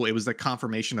really cool. It was the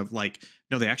confirmation of like,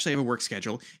 no, they actually have a work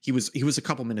schedule. He was a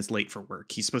couple minutes late for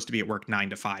work. He's supposed to be at work 9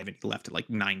 to 5 and he left at like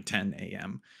 9:10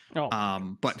 a.m.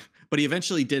 Oh. But he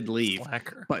eventually did leave.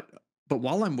 Slacker. But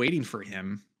while I'm waiting for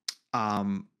him,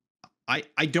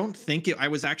 I don't think I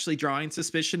was actually drawing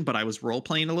suspicion, but I was role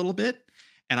playing a little bit,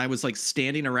 and I was like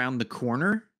standing around the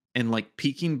corner and like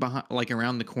peeking behind, like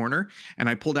around the corner, and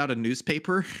I pulled out a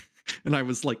newspaper, and I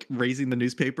was like raising the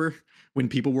newspaper when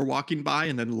people were walking by,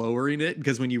 and then lowering it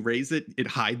because when you raise it, it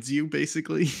hides you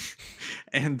basically,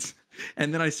 and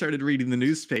then I started reading the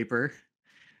newspaper,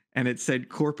 and it said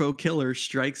Corpo killer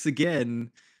strikes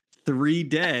again. 3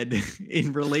 dead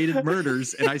in related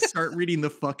murders. And I start reading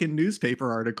the fucking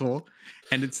newspaper article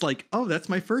and it's like, oh, that's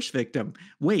my first victim.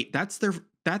 Wait, that's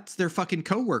their fucking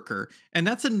coworker. And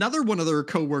that's another one of their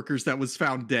coworkers that was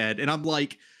found dead. And I'm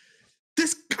like,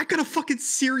 I got a fucking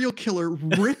serial killer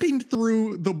ripping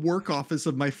through the work office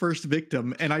of my first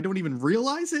victim and I don't even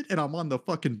realize it. And I'm on the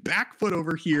fucking back foot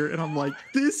over here. And I'm like,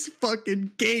 this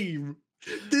fucking game.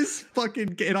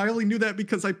 And I only knew that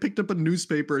because I picked up a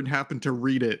newspaper and happened to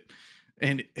read it.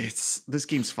 And this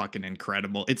game's fucking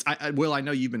incredible. Will, I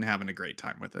know you've been having a great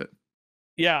time with it.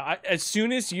 Yeah, as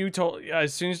soon as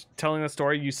telling the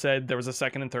story, you said there was a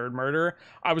second and third murder.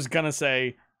 I was gonna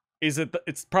say,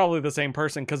 it's probably the same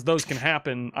person because those can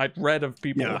happen. I've read of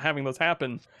people having those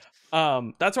happen.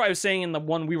 That's why I was saying in the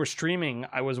one we were streaming,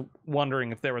 I was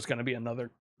wondering if there was gonna be another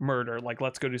murder. Like,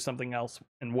 let's go do something else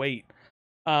and wait.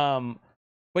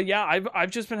 But yeah,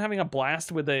 I've just been having a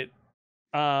blast with it.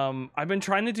 I've been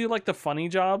trying to do like the funny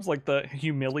jobs, like the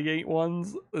humiliate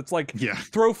ones. It's like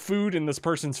throw food in this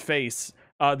person's face.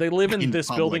 They live in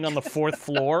this building on the 4th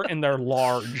floor and they're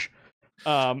large.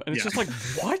 And it's just like,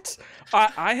 what?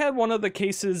 I had one of the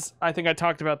cases, I think I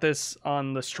talked about this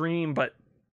on the stream, but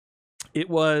it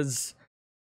was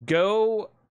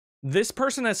this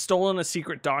person has stolen a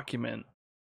secret document.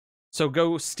 So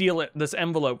go steal this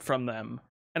envelope from them.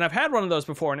 And I've had one of those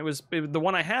before, and the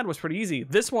one I had was pretty easy.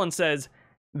 This one says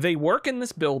they work in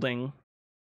this building,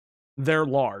 they're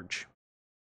large,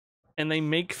 and they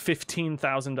make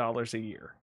 $15,000 a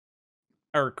year,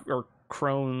 or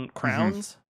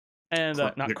crowns, and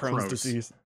not Crohn's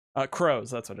disease,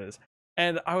 crows. That's what it is.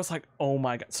 And I was like, oh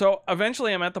my god. So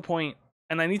eventually, I'm at the point,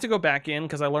 and I need to go back in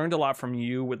because I learned a lot from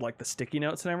you with like the sticky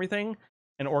notes and everything,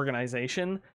 and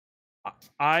organization.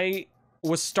 I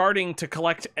was starting to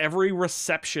collect every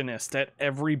receptionist at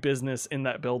every business in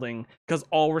that building because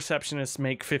all receptionists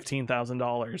make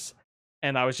 $15,000,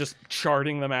 and I was just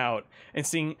charting them out and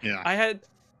seeing. Yeah. I had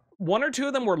one or two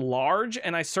of them were large,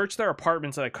 and I searched their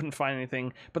apartments and I couldn't find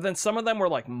anything. But then some of them were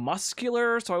like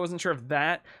muscular, so I wasn't sure if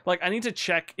that. Like, I need to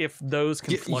check if those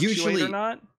can fluctuate or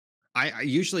not. I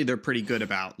usually they're pretty good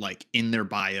about like in their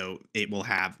bio it will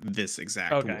have this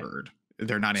exact word.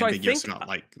 They're not ambiguous about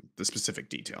like the specific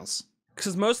details.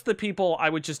 Because most of the people I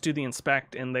would just do the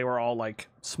inspect, and they were all like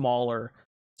smaller.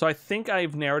 So I think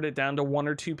I've narrowed it down to one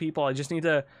or two people. I need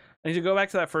to go back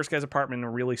to that first guy's apartment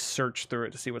and really search through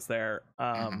it to see what's there.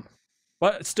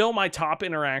 But still, my top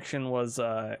interaction was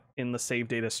in the save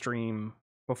data stream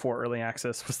before early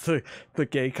access was the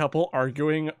gay couple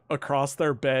arguing across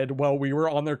their bed while we were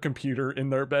on their computer in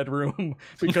their bedroom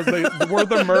because they were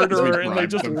the murderer and they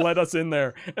just let us in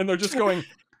there. And they're just going,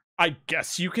 I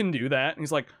guess you can do that. And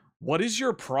he's like, what is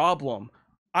your problem?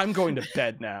 I'm going to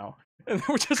bed now. And they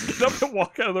would just get up and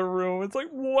walk out of the room. It's like,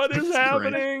 what is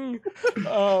happening?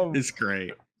 It's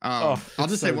great. I'll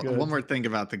just say one more thing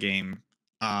about the game,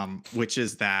 which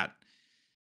is that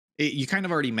you kind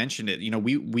of already mentioned it. You know,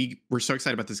 we were so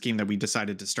excited about this game that we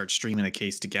decided to start streaming a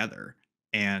case together.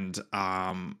 And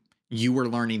you were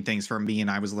learning things from me, and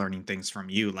I was learning things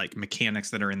from you, like mechanics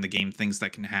that are in the game, things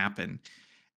that can happen.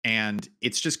 And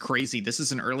it's just crazy. This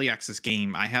is an early access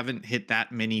game. I haven't hit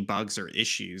that many bugs or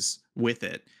issues with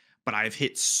it, but I've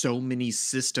hit so many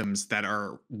systems that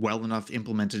are well enough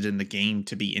implemented in the game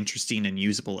to be interesting and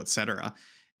usable, etc.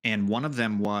 And one of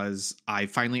them was I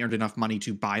finally earned enough money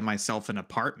to buy myself an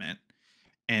apartment.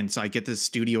 And so I get this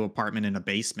studio apartment in a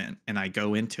basement, and I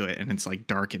go into it, and it's like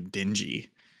dark and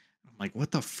dingy. I'm like, what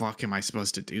the fuck am I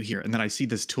supposed to do here? And then I see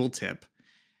this tooltip,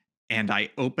 and I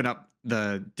open up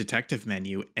the detective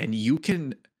menu, and you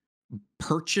can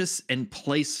purchase and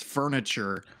place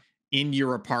furniture in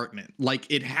your apartment. Like,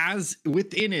 it has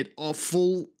within it a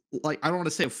full, like, I don't want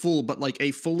to say a full, but like a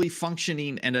fully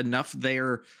functioning and enough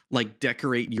there, like,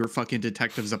 decorate your fucking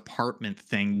detective's apartment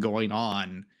thing going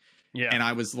on. Yeah. And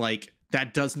I was like,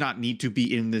 that does not need to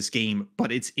be in this game,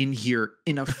 but it's in here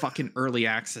in a fucking early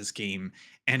access game,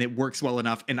 and it works well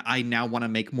enough. And I now want to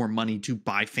make more money to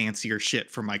buy fancier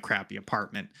shit for my crappy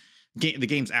apartment. The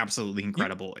game's absolutely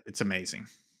incredible. It's amazing.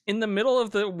 In the middle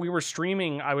of we were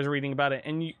streaming, I was reading about it,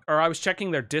 and I was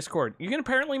checking their Discord. You can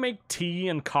apparently make tea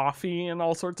and coffee and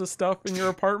all sorts of stuff in your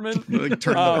apartment. Like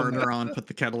turn the burner on, put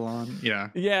the kettle on.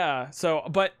 Yeah. Yeah. So,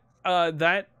 but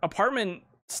that apartment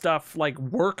stuff like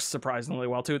works surprisingly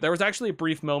well too. There was actually a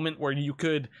brief moment where you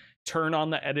could turn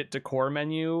on the edit decor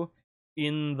menu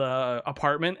in the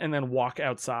apartment and then walk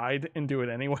outside and do it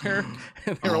anywhere.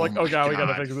 And they were like, oh god, we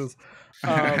gotta fix this.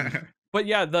 But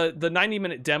yeah, the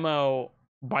 90-minute demo,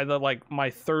 by the my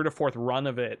third or fourth run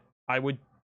of it, I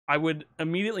would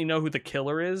immediately know who the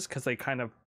killer is because they kind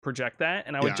of project that,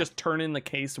 and I would just turn in the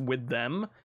case with them.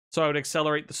 So I would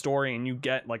accelerate the story, and you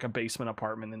get like a basement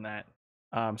apartment in that.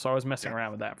 So I was messing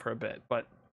around with that for a bit, but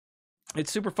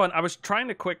it's super fun. I was trying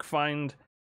to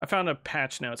I found a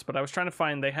patch notes, but I was trying to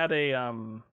find, they had a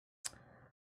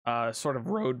sort of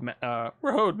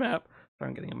roadmap.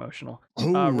 I'm getting emotional.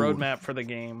 Roadmap for the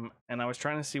game, and I was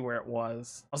trying to see where it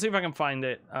was. I'll see if I can find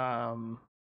it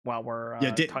while we're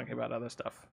talking about other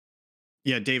stuff.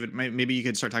 Yeah, David, maybe you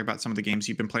could start talking about some of the games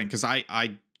you've been playing, because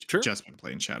I just been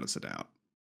playing Shadows of Doubt.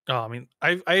 Oh, I mean,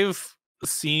 I've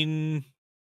seen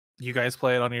you guys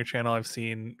play it on your channel. I've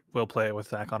seen Will play it with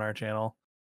Zach on our channel,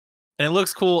 and it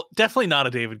looks cool. Definitely not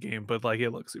a David game, but like it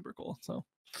looks super cool. So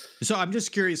I'm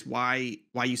just curious why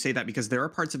you say that, because there are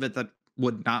parts of it that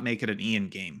would not make it an Ian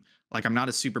game. Like, I'm not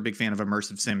a super big fan of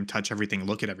immersive sim, touch everything,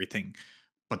 look at everything,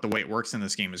 but the way it works in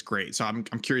this game is great. So I'm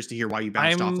curious to hear why you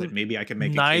bounced off it. Maybe I can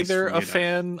make neither a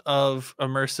fan of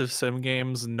immersive sim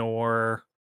games nor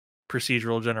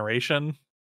procedural generation,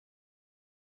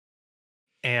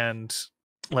 and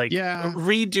like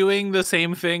redoing the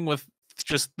same thing with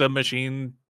just the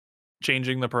machine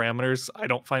changing the parameters, I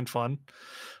don't find fun.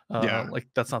 Like,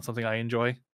 that's not something I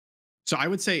enjoy. So I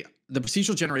would say the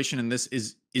procedural generation in this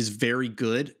is very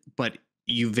good, but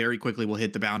you very quickly will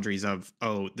hit the boundaries of,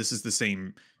 oh, this is the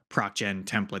same proc gen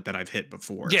template that I've hit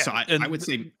before. Yeah, so I would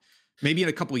say maybe in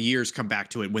a couple of years come back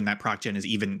to it when that proc gen is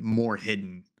even more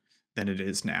hidden than it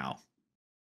is now.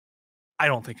 I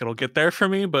don't think it'll get there for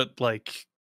me, but like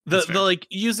the like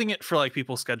using it for like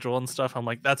people's schedule and stuff, I'm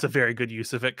like, that's a very good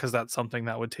use of it, because that's something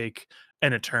that would take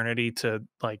an eternity to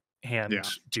like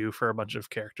do for a bunch of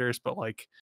characters. But like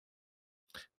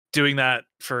doing that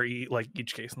for like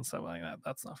each case and stuff like that,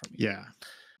 that's not for me.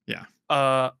 Yeah.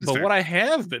 But what I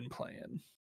have been playing,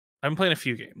 I'm playing a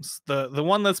few games. The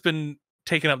one that's been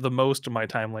taking up the most of my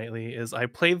time lately is I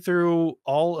played through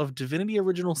all of Divinity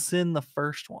Original Sin, the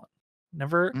first one.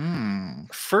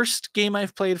 First game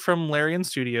I've played from Larian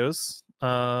Studios.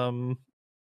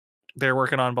 They're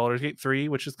working on Baldur's Gate 3,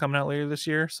 which is coming out later this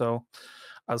year. So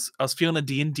I was feeling a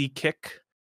D&D kick.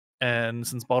 And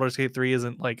since Baldur's Gate 3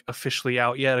 isn't like officially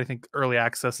out yet, I think early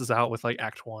access is out with like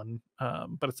Act 1,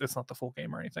 but it's not the full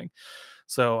game or anything.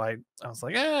 So I was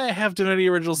like, I have Divinity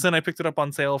Original Sin. I picked it up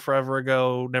on sale forever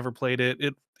ago, never played it.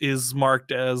 It is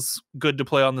marked as good to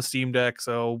play on the Steam Deck,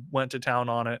 so went to town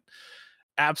on it.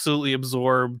 Absolutely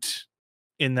absorbed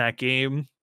in that game.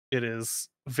 It is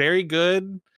very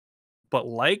good, but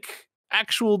like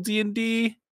actual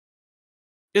D&D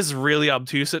is really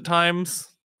obtuse at times.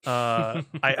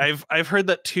 I've heard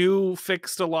that 2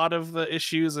 fixed a lot of the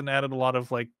issues and added a lot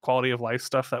of like quality of life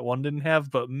stuff that 1 didn't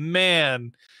have, but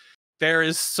man, there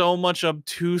is so much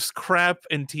obtuse crap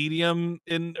and tedium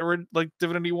in like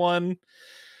Divinity 1.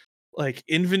 Like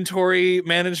inventory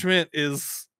management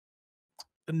is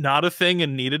not a thing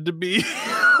and needed to be.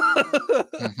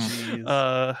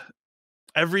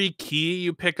 Every key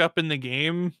you pick up in the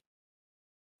game,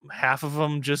 half of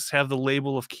them just have the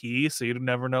label of key, so you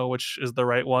never know which is the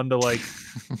right one to like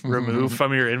remove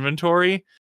from your inventory,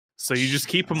 so you just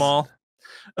keep them all.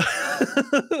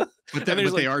 but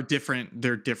they are different.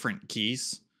 They're different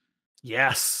keys.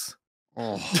 Yes.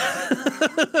 Oh.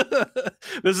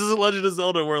 This is a Legend of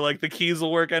Zelda where like the keys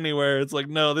will work anywhere. It's like,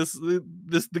 no,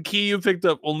 the key you picked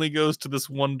up only goes to this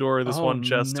one door, this one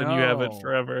chest, and you have it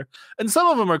forever. And some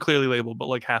of them are clearly labeled, but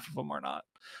like half of them are not.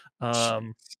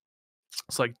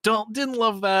 It's like didn't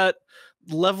love that.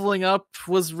 Leveling up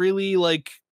was really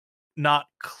like not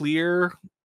clear.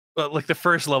 But like the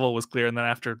first level was clear, and then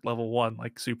after level 1,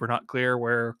 like super not clear,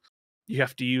 where you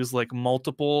have to use like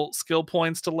multiple skill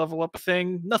points to level up a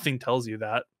thing. Nothing tells you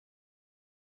that.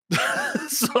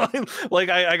 So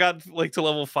I got like to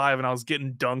level 5 and I was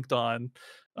getting dunked on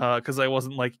because I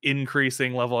wasn't like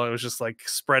increasing level. I was just like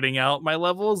spreading out my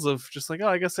levels of just like, oh,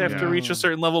 I guess I have to reach a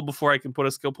certain level before I can put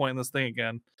a skill point in this thing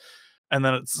again. And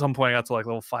then at some point I got to like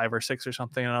level 5 or 6 or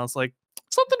something, and I was like,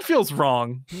 something feels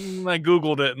wrong. And I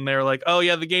Googled it, and they're like, oh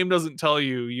yeah, the game doesn't tell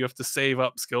you. You have to save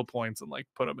up skill points and like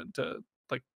put them into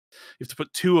like, you have to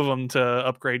put 2 of them to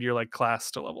upgrade your like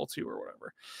class to level 2 or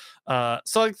whatever.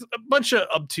 So like a bunch of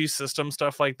obtuse system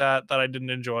stuff like that I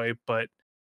didn't enjoy, but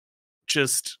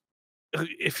just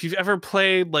if you've ever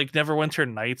played like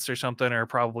Neverwinter Nights or something, or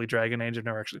probably Dragon Age. I've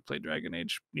never actually played Dragon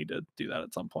Age. Need to do that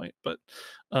at some point, but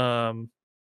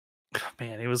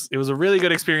man, it was a really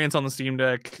good experience on the Steam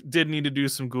Deck. Did need to do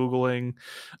some Googling.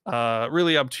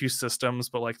 Really obtuse systems,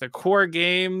 but like the core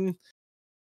game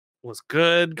was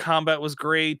good. Combat was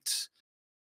great.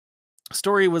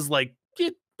 Story was like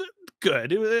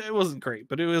good. It wasn't great,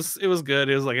 but it was good.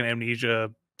 It was like an Amnesia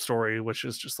story, which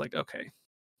is just like, okay,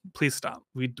 please stop.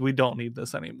 We don't need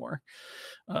this anymore.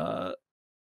 And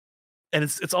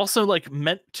it's also like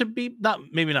meant to be,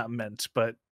 maybe not meant,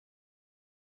 but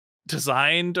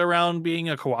designed around being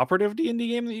a cooperative D&D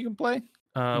game that you can play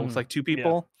with like 2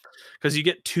 people, because you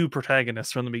get 2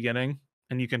 protagonists from the beginning,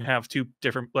 and you can have 2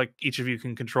 different, like each of you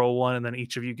can control one, and then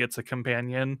each of you gets a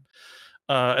companion.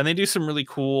 And they do some really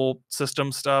cool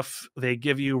system stuff. They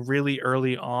give you really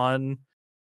early on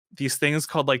these things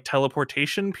called like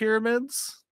teleportation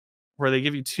pyramids, where they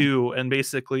give you 2, and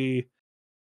basically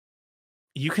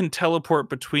you can teleport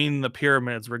between the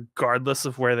pyramids regardless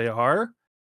of where they are.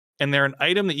 And they're an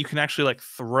item that you can actually like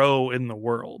throw in the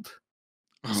world.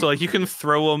 So like you can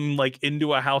throw them like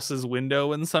into a house's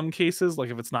window in some cases,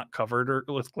 like if it's not covered or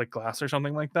with like glass or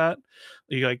something like that.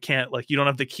 You like can't, like you don't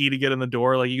have the key to get in the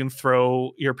door. Like you can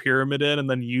throw your pyramid in and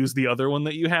then use the other one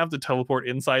that you have to teleport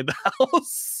inside the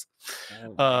house.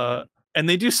 And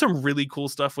they do some really cool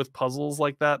stuff with puzzles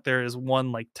like that. There is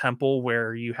one like temple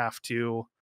where you have to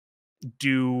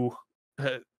do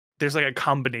there's like a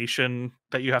combination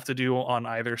that you have to do on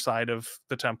either side of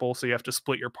the temple, so you have to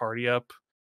split your party up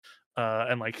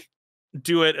and like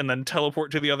do it and then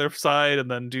teleport to the other side and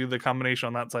then do the combination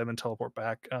on that side and then teleport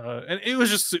back, and it was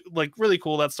just like really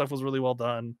cool. That stuff was really well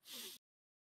done.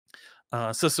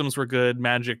 Systems were good.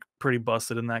 Magic pretty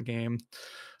busted in that game.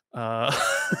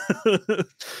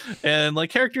 And like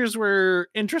characters were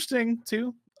interesting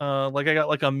too. Like I got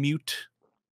like a mute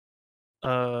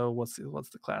what's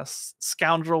the class?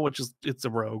 Scoundrel, which is it's a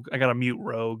rogue. I got a mute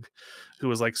rogue who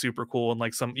was like super cool, and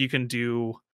like you can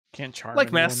do can't charm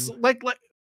like anyone. like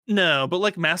no, but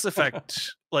like Mass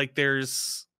Effect, like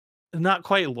there's not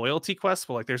quite loyalty quests,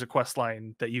 but like there's a quest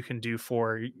line that you can do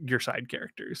for your side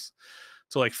characters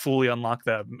to like fully unlock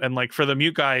them. And like for the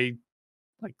mute guy,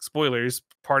 like spoilers,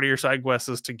 part of your side quest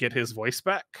is to get his voice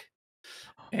back.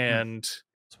 And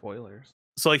spoilers.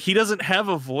 So like he doesn't have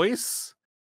a voice.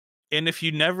 And if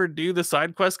you never do the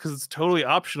side quest because it's totally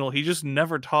optional, he just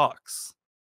never talks.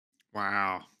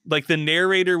 Wow. Like the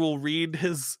narrator will read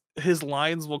his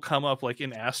lines will come up like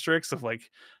in asterisks of like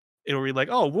it'll read like,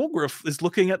 oh, Wolgriff is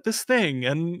looking at this thing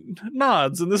and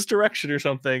nods in this direction or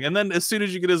something. And then as soon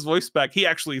as you get his voice back, he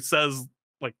actually says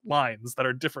like lines that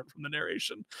are different from the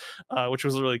narration, which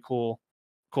was a really cool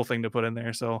thing to put in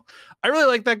there. So I really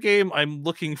like that game. I'm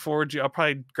looking forward to, I'll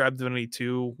probably grab Divinity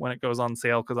 2 when it goes on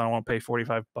sale because I don't want to pay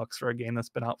 $45 for a game that's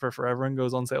been out for forever and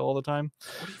goes on sale all the time.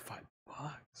 $45.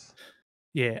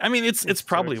 Yeah, I mean it's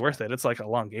probably worth it. It's like a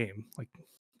long game. Like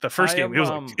the first game,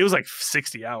 it was like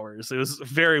 60 hours. It was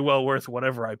very well worth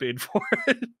whatever I paid for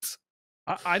it.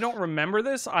 I don't remember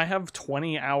this. I have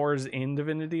 20 hours in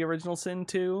Divinity Original Sin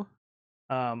 2.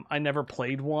 I never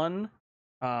played 1.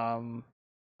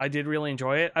 I did really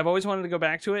enjoy it. I've always wanted to go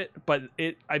back to it, but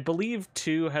I believe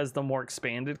 2 has the more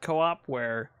expanded co-op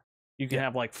where you can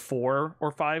have like 4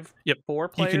 or 5. Yep, 4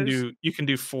 players. You can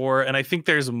do 4, and I think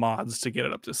there's mods to get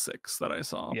it up to 6 that I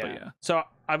saw. Yeah. But yeah. So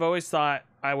I've always thought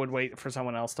I would wait for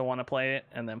someone else to want to play it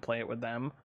and then play it with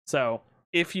them. So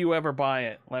if you ever buy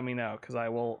it, let me know because I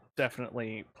will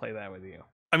definitely play that with you.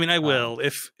 I mean, I will.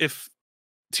 If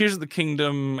Tears of the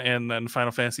Kingdom and then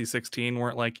Final Fantasy 16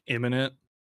 weren't like imminent,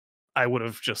 I would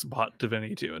have just bought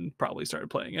Divinity 2 and probably started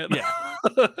playing it. Yeah,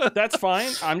 that's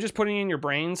fine. I'm just putting it in your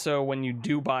brain so when you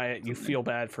do buy it, you feel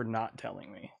bad for not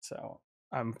telling me. So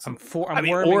I'm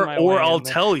I'll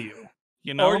tell you.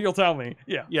 You know, or you'll tell me.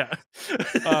 Yeah, yeah.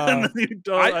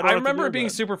 I remember it being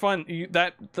super fun.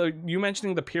 You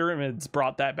mentioning the pyramids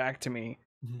brought that back to me,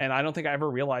 and I don't think I ever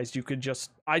realized you could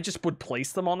I just would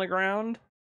place them on the ground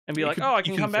and be like, oh, I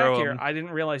can come back here. I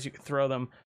didn't realize you could throw them.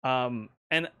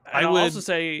 And I'll also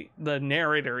say the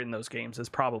narrator in those games is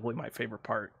probably my favorite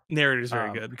part. Narrator's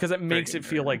very good because it makes it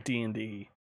feel like D&D,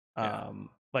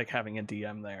 like having a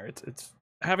DM there. It's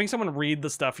having someone read the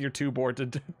stuff you're too bored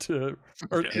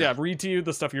read to you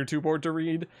the stuff you're too bored to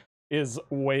read is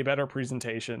way better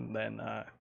presentation than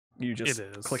you just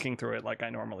clicking through it like I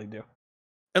normally do.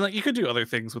 And like you could do other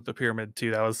things with the pyramid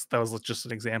too. That was just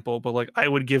an example. But like I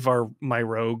would give my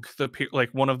rogue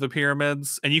one of the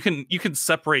pyramids, and you can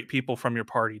separate people from your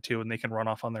party too, and they can run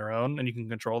off on their own, and you can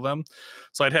control them.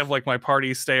 So I'd have like my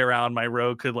party stay around. My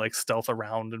rogue could like stealth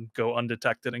around and go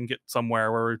undetected and get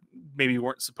somewhere where maybe we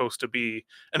weren't supposed to be,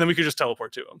 and then we could just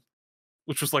teleport to them,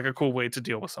 which was like a cool way to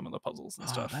deal with some of the puzzles and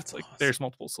stuff. That's like awesome. There's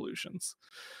multiple solutions.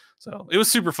 So it was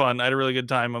super fun. I had a really good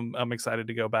time. I'm excited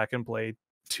to go back and play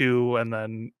 2, and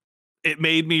then it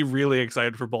made me really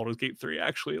excited for Baldur's Gate 3.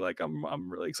 Actually, like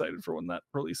I'm really excited for when that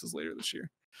releases later this year.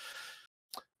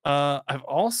 I've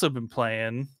also been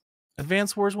playing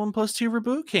Advance Wars 1+2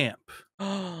 Reboot Camp.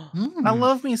 I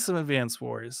love me some Advance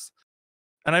Wars,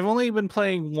 and I've only been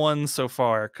playing 1 so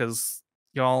far because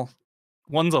y'all,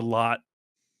 1's a lot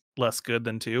less good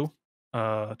than 2.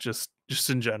 Just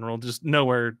in general, just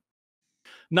nowhere,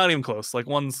 not even close. Like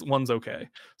 1's okay.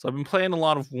 So I've been playing a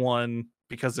lot of 1.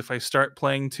 Because if I start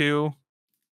playing 2,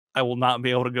 I will not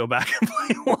be able to go back and play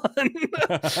 1.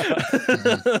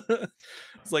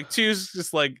 It's like 2's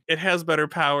just like it has better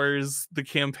powers, the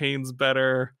campaign's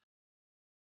better,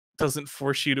 doesn't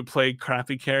force you to play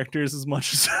crappy characters as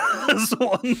much as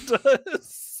 1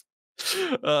 does.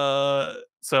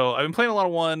 So I've been playing a lot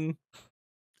of 1.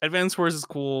 Advance Wars is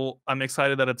cool. I'm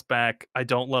excited that it's back. I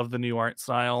don't love the new art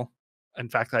style. In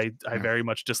fact, I very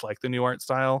much dislike the new art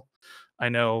style. I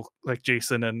know like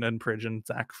Jason and Pridge and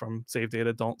Zach from Save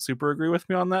Data don't super agree with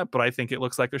me on that, but I think it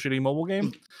looks like a shitty mobile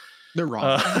game. They're wrong.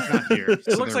 Not here, it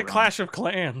looks like wrong. Clash of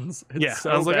Clans. It's so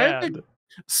I was bad. like,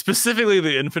 specifically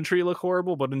the infantry look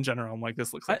horrible, but in general, I'm like,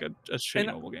 this looks like a shitty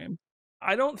mobile game.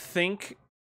 I don't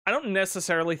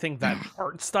necessarily think that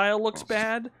art style looks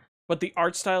bad, but the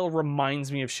art style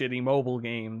reminds me of shitty mobile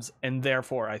games, and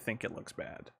therefore I think it looks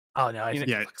bad. Oh no, I think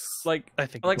it looks like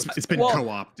it's been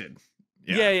co-opted.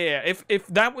 Yeah. If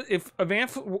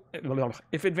Advance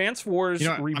Wars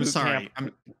reboot I'm sorry.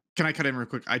 camp, can I cut in real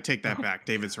quick? I take that back.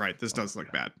 David's right. This does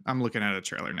look bad. I'm looking at a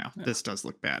trailer now. Yeah. This does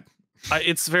look bad.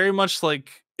 It's very much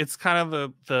like it's kind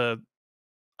of the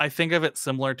I think of it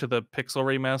similar to the Pixel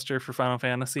remaster for Final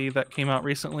Fantasy that came out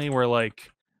recently, where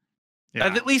like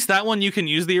at least that one you can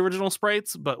use the original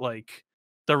sprites, but like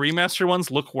the remaster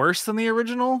ones look worse than the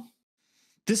original.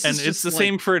 And it's the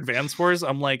same for Advance Wars.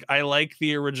 I'm like, I like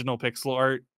the original pixel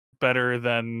art better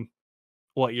than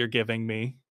what you're giving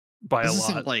me by a lot. This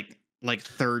isn't like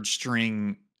third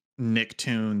string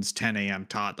Nicktoons 10 a.m.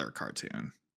 toddler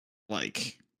cartoon.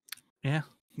 Like, yeah,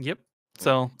 yep.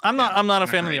 So I'm not a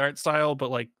fan of the art style,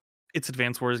 but like it's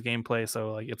Advance Wars gameplay,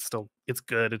 so like it's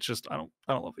good. It's just I don't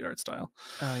love the art style.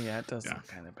 Oh yeah, it does look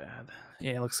kind of bad.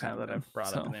 Yeah, it looks kind of that I've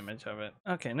brought up an image of it.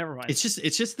 Okay, never mind. It's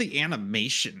just the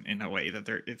animation in a way that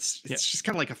it's just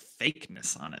kind of like a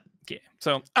fakeness on it. Yeah.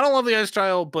 So I don't love the art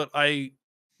style, but I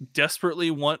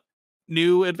desperately want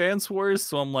new Advance Wars,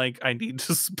 so I'm like, I need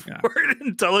to support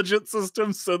intelligent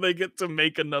systems so they get to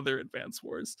make another Advance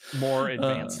Wars. More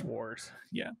Advanced Wars.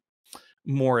 Yeah.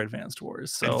 More Advanced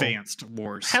Wars. So Advanced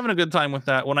Wars. Having a good time with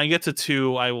that. When I get to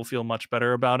 2, I will feel much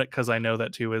better about it because I know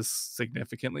that 2 is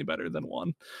significantly better than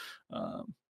 1.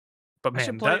 But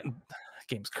man, that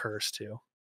game's cursed too.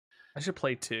 I should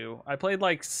play 2. I played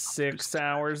like 6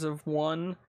 hours of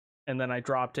 1, and then I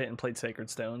dropped it and played Sacred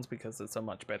Stones because it's a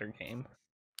much better game.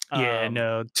 Yeah,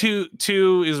 no.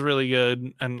 2 is really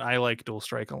good, and I like Dual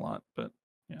Strike a lot, but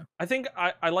yeah. I think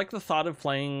I like the thought of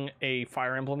playing a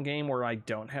Fire Emblem game where I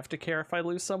don't have to care if I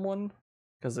lose someone,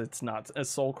 because it's not as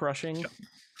soul crushing.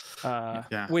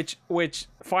 Which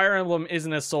Fire Emblem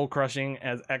isn't as soul crushing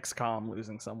as XCOM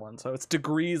losing someone, so it's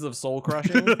degrees of soul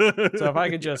crushing. So if I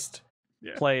could just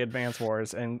play Advance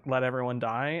Wars and let everyone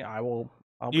die, I'll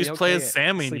you just play as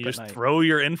Sammy and you just throw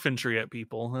your infantry at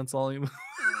people. That's all you.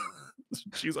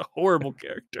 She's a horrible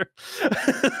character.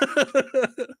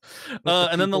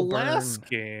 And then the last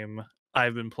game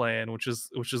I've been playing, which is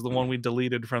the one we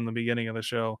deleted from the beginning of the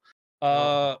show.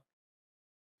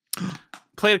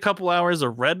 Played a couple hours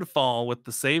of Redfall with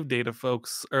the save data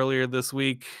folks earlier this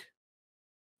week.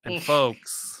 And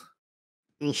folks,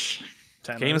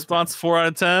 GameSpot's 4 out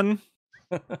of 10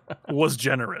 was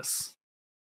generous.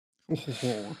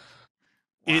 Wow.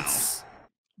 It's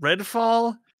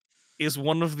Redfall is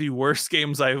one of the worst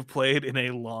games I've played in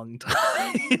a long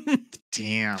time.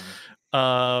 Damn.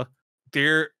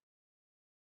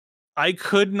 I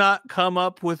could not come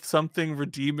up with something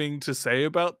redeeming to say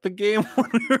about the game when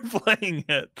we were playing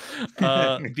it.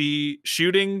 The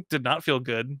shooting did not feel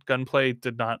good. Gunplay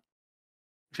did not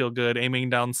feel good. Aiming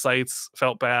down sights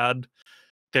felt bad.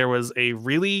 There was a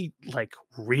really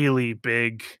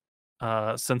big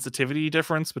sensitivity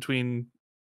difference between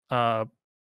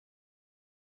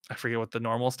I forget what the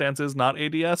normal stance is, not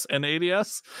ADS and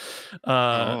ADS.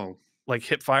 Like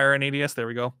hip fire and ADS, there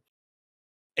we go.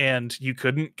 And you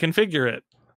couldn't configure it.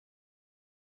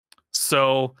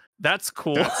 So that's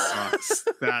cool.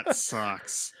 That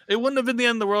sucks. It wouldn't have been the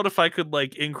end of the world if I could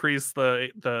like increase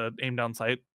the aim down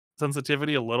sight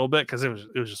sensitivity a little bit, because it was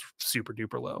just super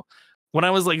duper low. When I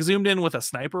was like zoomed in with a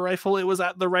sniper rifle, it was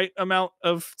at the right amount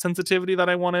of sensitivity that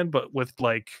I wanted, but with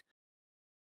like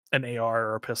an AR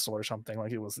or a pistol or something,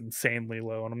 like it was insanely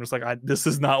low, and I'm just like, this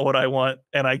is not what I want,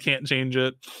 and I can't change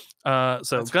it. So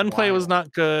that's gunplay was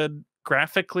not good.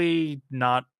 Graphically,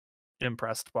 not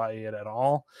impressed by it at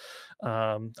all.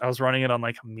 I was running it on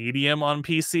like medium on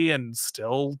PC and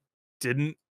still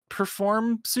didn't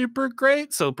perform super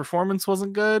great, so performance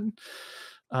wasn't good.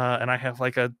 And I have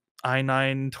like a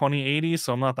i9 2080,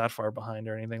 so I'm not that far behind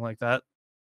or anything like that.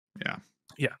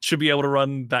 Yeah, should be able to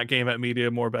run that game at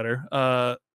medium or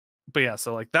better. But yeah,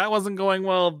 so like that wasn't going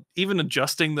well. Even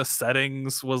adjusting the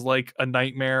settings was like a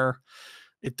nightmare.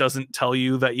 It doesn't tell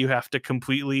you that you have to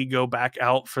completely go back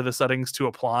out for the settings to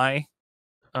apply.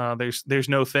 There's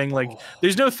no thing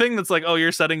there's no thing that's like, oh,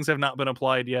 your settings have not been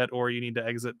applied yet, or you need to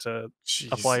exit to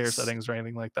apply your settings or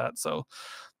anything like that. So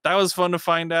that was fun to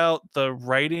find out. The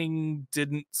writing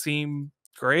didn't seem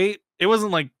great. It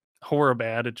wasn't like horror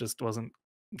bad. It just wasn't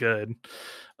good.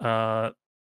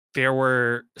 There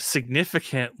were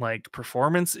significant like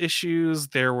performance issues.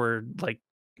 There were like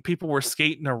people were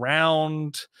skating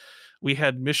around. We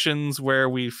had missions where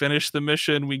we finished the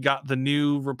mission, we got the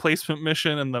new replacement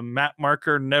mission, and the map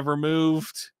marker never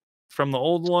moved from the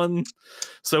old one,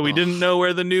 so we didn't know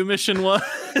where the new mission was.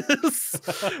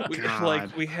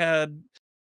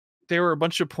 There were a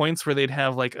bunch of points where they'd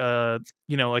have like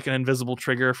like an invisible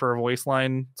trigger for a voice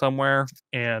line somewhere,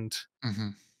 and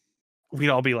we'd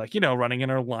all be like, running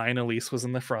in our line. Elise was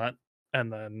in the front,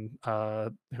 and then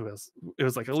it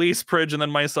was like Elise, Pridge, and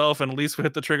then myself, and Elise would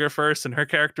hit the trigger first, and her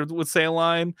character would say a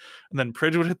line, and then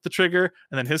Pridge would hit the trigger,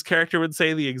 and then his character would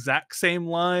say the exact same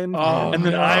line, and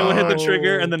then I would hit the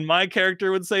trigger, and then my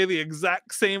character would say the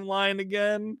exact same line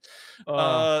again.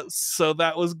 So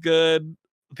that was good.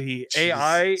 The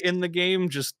AI in the game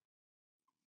just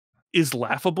is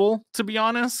laughable, to be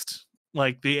honest.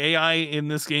 Like, the AI in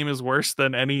this game is worse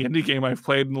than any indie game I've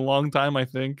played in a long time, I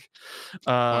think.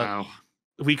 Wow.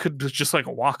 We could just like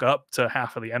walk up to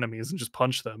half of the enemies and just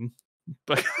punch them.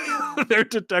 But their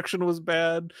detection was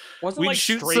bad. Wasn't We'd like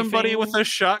shoot strafing... somebody with a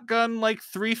shotgun like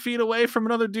 3 feet away from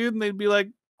another dude, and they'd be like,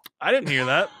 I didn't hear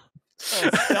that.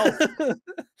 Stealth.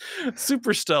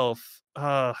 Super stealth.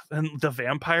 And the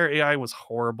vampire AI was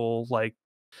horrible. Like,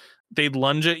 they'd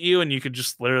lunge at you and you could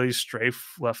just literally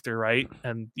strafe left or right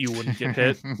and you wouldn't get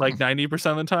hit like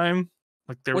 90% of the time.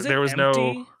 Like, there was empty?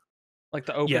 no, like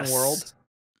the open world.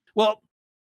 Well,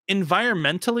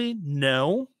 environmentally,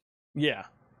 no. Yeah.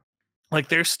 Like,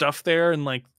 there's stuff there, and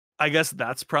like, I guess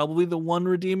that's probably the one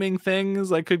redeeming thing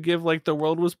is I could give. Like, the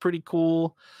world was pretty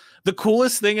cool. The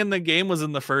coolest thing in the game was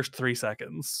in the first 3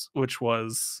 seconds, which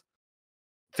was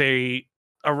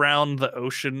around the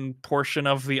ocean portion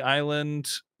of the island,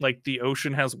 like the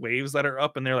ocean has waves that are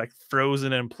up and they're like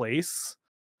frozen in place.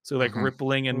 So like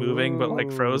rippling and moving, but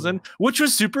like frozen, which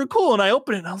was super cool. And I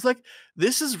opened it and I was like,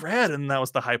 this is rad. And that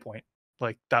was the high point.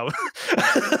 Like, that was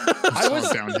I was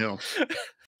downhill.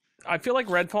 I feel like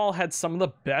RedFall had some of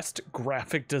the best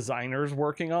graphic designers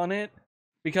working on it,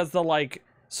 because the like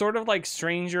sort of like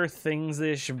Stranger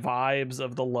Things-ish vibes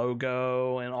of the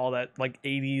logo and all that like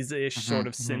 80s-ish sort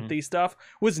of synthy stuff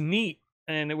was neat,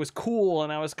 and it was cool,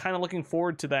 and I was kind of looking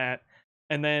forward to that,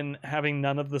 and then having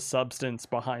none of the substance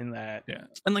behind that. Yeah.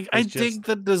 And like, I dig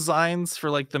the designs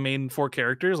for like the main 4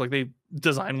 characters. Like, they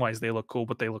design-wise they look cool,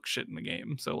 but they look shit in the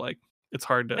game. So like, it's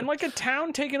hard to... And like a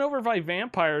town taken over by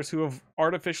vampires who have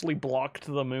artificially blocked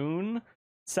the moon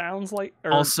sounds like,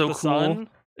 or also the cool. sun.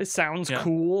 It sounds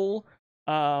cool.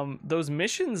 Those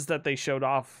missions that they showed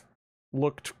off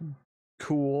looked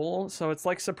cool, so it's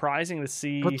like surprising to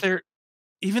see. But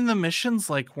even the missions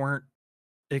like weren't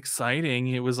exciting.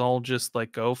 It was all just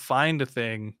like, go find a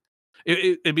thing.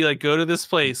 It'd be like, go to this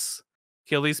place,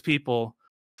 kill these people,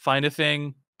 find a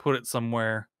thing, put it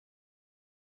somewhere.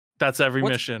 That's every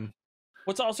mission.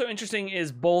 What's also interesting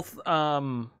is both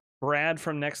Brad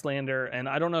from Nextlander and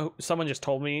I don't know, someone just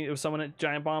told me it was someone at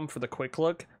Giant Bomb for the quick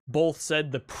look, both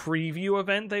said the preview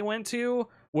event they went to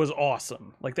was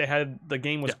awesome. Like, they had, the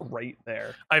game was great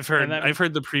there. I've heard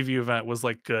the preview event was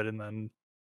like good, and then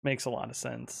makes a lot of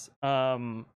sense.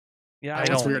 Yeah,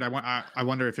 it's weird. I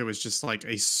wonder if it was just like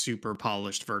a super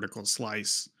polished vertical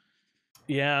slice.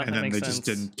 Yeah, and then they just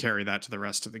didn't carry that to the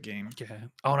rest of the game. Yeah.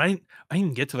 Oh, and I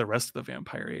didn't get to the rest of the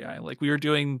vampire AI. Like, we were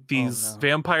doing these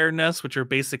vampire nests, which are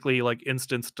basically like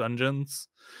instance dungeons.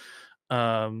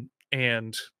 And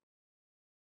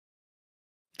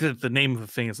the name of the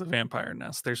thing is a vampire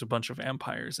nest. There's a bunch of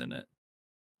vampires in it.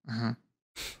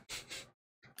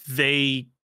 They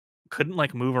couldn't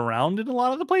like move around in a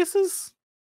lot of the places.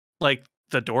 Like,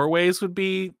 the doorways would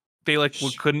be, they like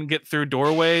couldn't get through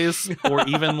doorways, or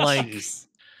even like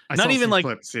not even like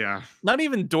clips, not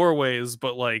even doorways,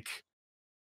 but like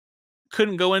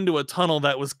couldn't go into a tunnel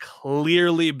that was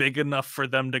clearly big enough for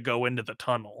them to go into the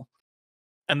tunnel,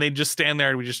 and they just stand there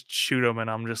and we just shoot them.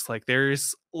 And I'm just like,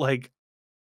 there's like,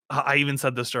 I even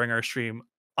said this during our stream,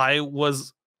 I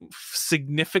was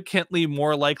significantly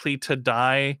more likely to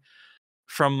die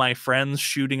from my friends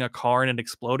shooting a car and it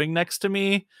exploding next to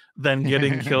me than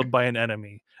getting killed by an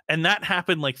enemy. And that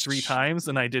happened like 3 times,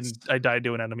 and I died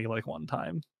to an enemy like 1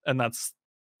 time. And that's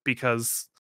because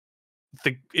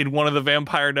in one of the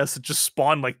vampire nests, it just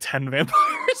spawned like 10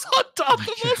 vampires on top of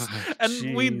us.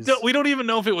 And we don't even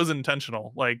know if it was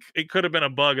intentional. Like, it could have been a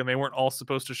bug and they weren't all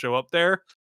supposed to show up there.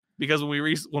 Because when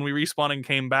we respawned and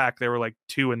came back, there were like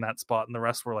 2 in that spot, and the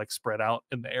rest were like spread out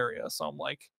in the area. So I'm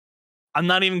like, I'm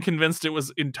not even convinced it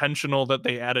was intentional that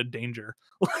they added danger.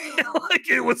 Like,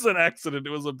 it was an accident.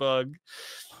 It was a bug.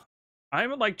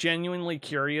 I'm like genuinely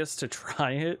curious to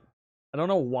try it. I don't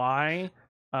know why.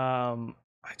 I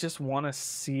just want to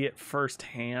see it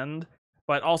firsthand.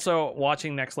 But also,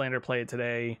 watching Nextlander play it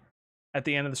today, at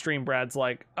the end of the stream, Brad's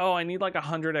like, "Oh, I need like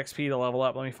 100 XP to level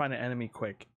up. Let me find an enemy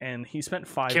quick." And he spent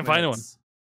 5 minutes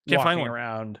walking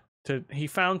around. He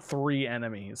found 3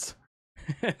 enemies.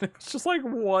 It's just like,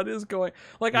 what is going?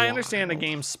 Like, I understand the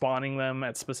game spawning them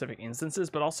at specific instances,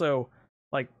 but also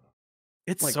like,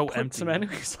 it's like, so put empty. some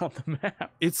enemies on the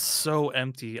map. It's so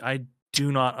empty. I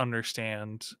do not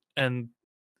understand. And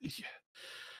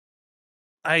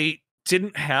I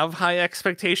didn't have high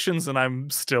expectations, and I'm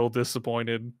still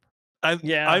disappointed.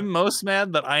 I'm most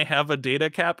mad that I have a data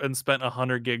cap and spent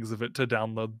 100 gigs of it to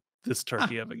download this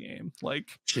turkey of a game.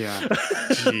 Like, yeah,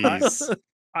 jeez.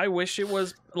 I wish it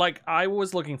was like, I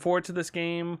was looking forward to this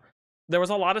game. There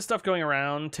was a lot of stuff going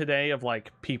around today of like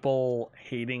people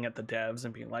hating at the devs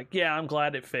and being like, yeah, I'm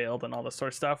glad it failed and all this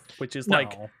sort of stuff, which is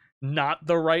like not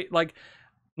the right, like,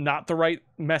 not the right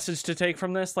message to take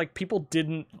from this. Like, people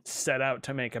didn't set out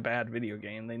to make a bad video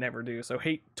game. They never do. So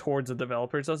hate towards the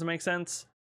developers doesn't make sense.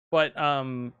 But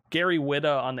Gary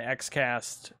Whitta on the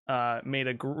Xcast made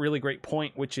a really great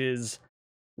point, which is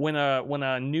when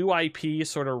a new IP,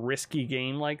 sort of risky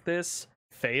game like this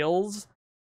fails,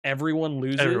 everyone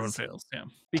loses. Everyone fails, yeah.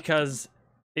 Because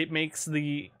it makes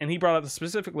and he brought up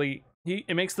specifically,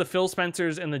 it makes the Phil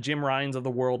Spencers and the Jim Ryans of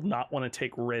the world not want to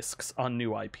take risks on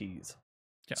new IPs.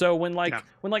 Yeah. So when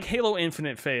Halo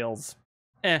Infinite fails,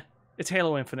 it's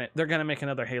Halo Infinite. They're gonna make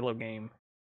another Halo game.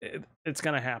 It's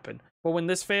gonna happen. But when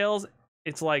this fails,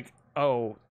 it's like,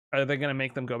 oh, are they gonna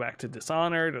make them go back to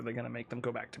Dishonored? Are they gonna make them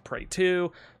go back to Prey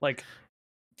 2? Like,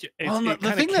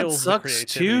 the thing that sucks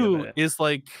too is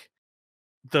like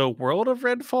the world of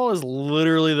Redfall is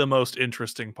literally the most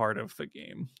interesting part of the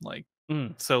game. Like,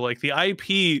 so like the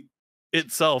IP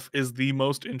itself is the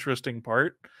most interesting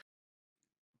part,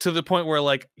 to the point where,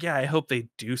 like, yeah, I hope they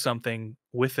do something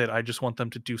with it. I just want them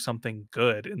to do something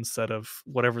good instead of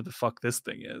whatever the fuck this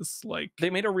thing is. Like, they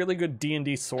made a really good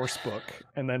D&D source book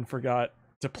and then forgot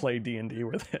to play D&D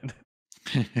with it.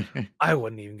 I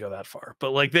wouldn't even go that far,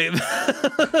 but like they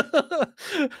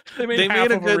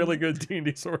made a really good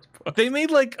D&D source book. They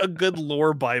made like a good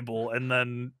lore Bible and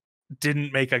then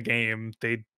didn't make a game.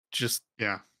 They just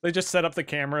set up the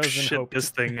cameras and hope this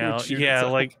thing out. Yeah,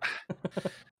 like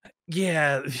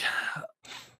yeah,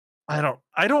 I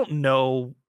don't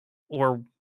know or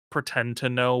pretend to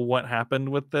know what happened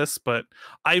with this, but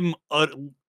I'm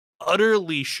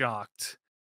utterly shocked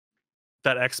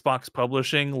that Xbox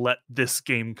Publishing let this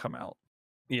game come out.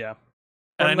 Yeah.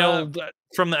 And I know that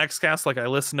from the Xcast, like, I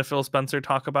listened to Phil Spencer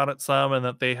talk about it some, and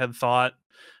that they had thought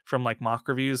from like mock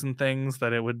reviews and things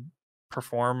that it would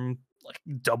perform like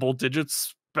double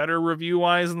digits better review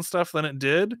wise and stuff than it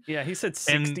did. Yeah, he said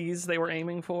 60s they were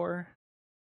aiming for.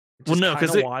 Well, no,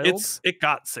 because it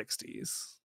got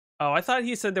 60s. Oh, I thought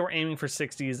he said they were aiming for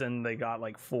 60s and they got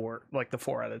like the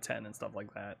 4 out of 10 and stuff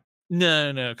like that.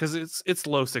 No, because it's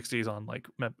low 60s on like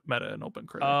Meta and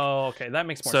OpenCritic. Oh, okay, that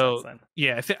makes more sense then.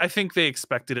 Yeah, I think they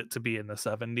expected it to be in the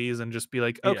 70s and just be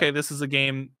like, okay, this is a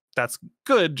game that's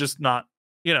good, just not,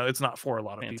 it's not for a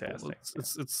lot of people.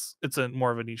 It's a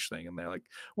more of a niche thing, and they're like,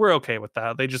 we're okay with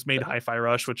that. They just made Hi-Fi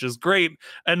Rush, which is great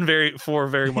and very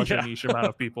much a niche amount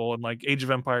of people, and like Age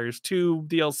of Empires 2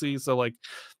 DLC, so like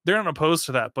they're not opposed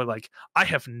to that, but like I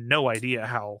have no idea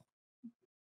how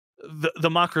the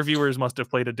mock reviewers must have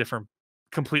played a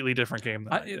completely different game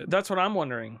than I did. That's what I'm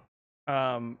wondering.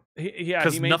 He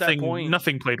made that point.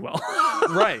 Nothing played well.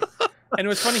 Right. And it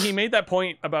was funny, he made that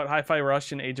point about Hi-Fi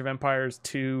Rush and Age of Empires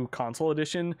 2 console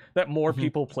edition, that more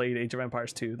people played Age of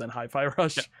Empires 2 than Hi-Fi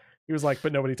Rush. Yeah. He was like,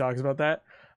 but nobody talks about that.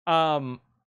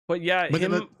 But yeah,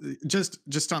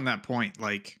 just on that point,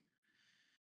 like,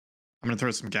 I'm gonna throw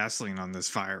some gasoline on this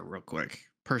fire real quick.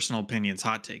 Personal opinions,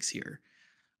 hot takes here.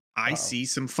 I see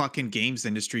some fucking games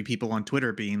industry people on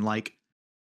Twitter being like,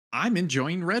 I'm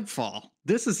enjoying Redfall.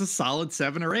 This is a solid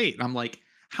 7 or 8. And I'm like,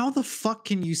 how the fuck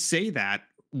can you say that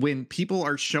when people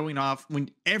are showing off, when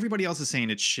everybody else is saying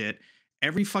it's shit?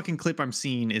 Every fucking clip I'm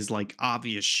seeing is like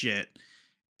obvious shit.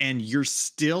 And you're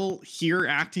still here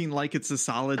acting like it's a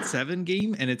solid 7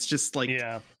 game. And it's just like,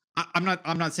 I'm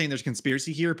not saying there's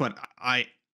conspiracy here, but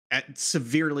it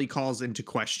severely calls into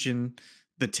question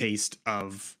the taste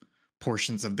of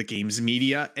portions of the game's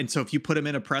media. And so if you put them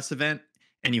in a press event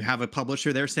and you have a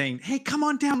publisher there saying, hey, come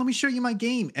on down, let me show you my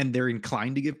game, and they're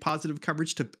inclined to give positive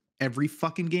coverage to every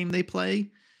fucking game they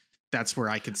play, that's where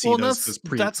I could see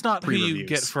that's not who you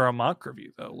get for a mock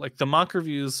review, though. Like, the mock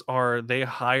reviews they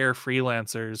hire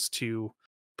freelancers to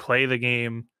play the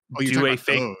game, do a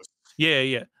fake.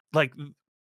 Yeah. Like,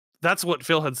 that's what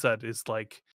Phil had said, is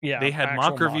like, they had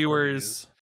mock reviewers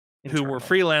who were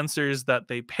freelancers that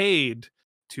they paid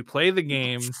to play the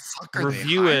game,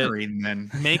 review it,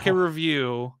 make a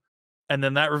review, and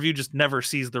then that review just never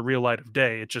sees the real light of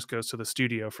day. It just goes to the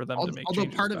studio for them to make changes.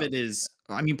 Although part of it is,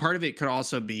 part of it could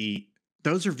also be,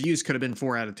 those reviews could have been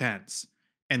 4 out of 10s,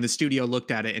 and the studio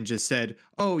looked at it and just said,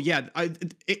 oh yeah,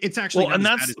 it's actually not as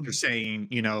bad as you're saying,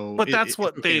 But that's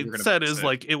what they said, is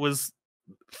like, it was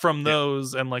from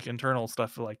those and like internal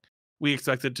stuff, like, we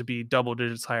expected it to be double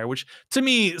digits higher, which to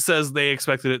me says they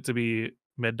expected it to be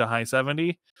mid to high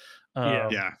 70.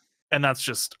 And that's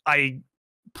just,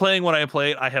 playing what I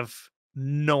played, I have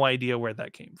no idea where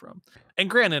that came from. And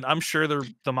granted, I'm sure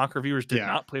the mock reviewers did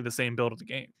not play the same build of the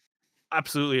game.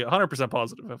 Absolutely 100%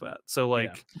 positive of that. So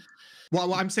like,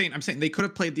 well, I'm saying they could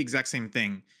have played the exact same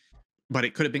thing, but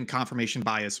it could have been confirmation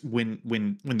bias when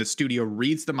the studio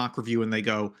reads the mock review and they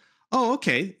go, oh,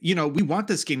 okay, we want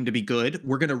this game to be good.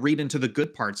 We're going to read into the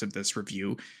good parts of this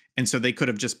review. And so they could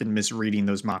have just been misreading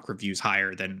those mock reviews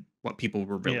higher than what people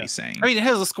were really saying. I mean, it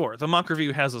has a score. The mock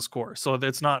review has a score. So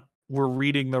it's not we're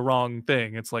reading the wrong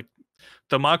thing. It's like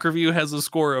the mock review has a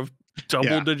score of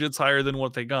double digits higher than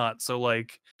what they got. So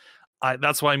like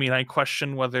that's why I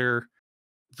question whether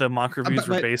the mock reviews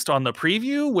were based on the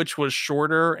preview, which was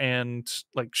shorter and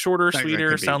like shorter,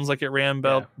 sweeter. Sounds like it ran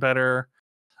better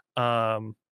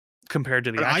compared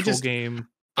to the actual game.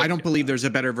 I don't believe there's a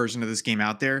better version of this game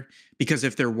out there, because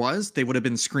if there was, they would have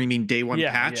been screaming day one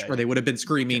patch, or they would have been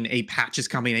screaming a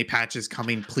patch is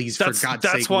coming, please, for God's sake.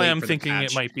 That's why I'm thinking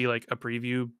it might be like a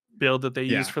preview build that they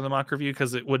used for the mock review,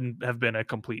 because it wouldn't have been a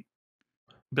complete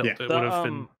build. It would have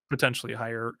been potentially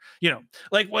higher,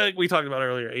 like what we talked about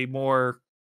earlier, a more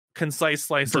concise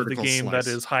slice of the game that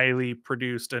is highly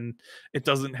produced, and it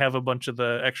doesn't have a bunch of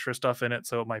the extra stuff in it,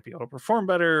 so it might be able to perform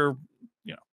better.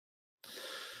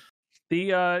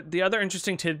 The other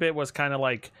interesting tidbit was kind of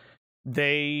like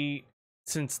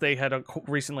since they had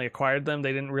recently acquired them,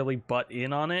 they didn't really butt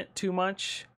in on it too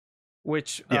much,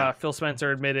 which Phil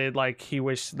Spencer admitted like he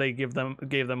wished they gave them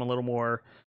a little more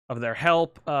of their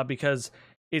help, because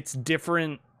it's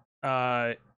different.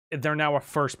 They're now a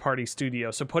first party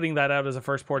studio, so putting that out as a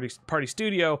first party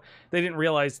studio, they didn't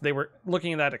realize they were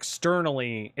looking at that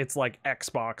externally. It's like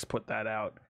Xbox put that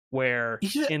out, where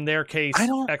in their case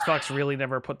Xbox really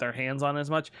never put their hands on as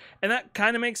much, and that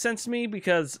kind of makes sense to me,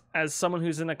 because as someone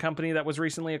who's in a company that was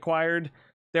recently acquired,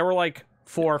 there were like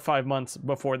 4 or 5 months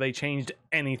before they changed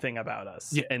anything about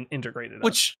us and integrated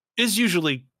which is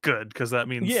usually good, because that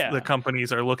means the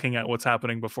companies are looking at what's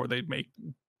happening before they make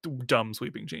dumb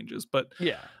sweeping changes. But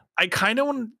I kind of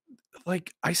want,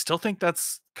 like, I still think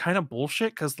that's kind of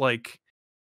bullshit, because like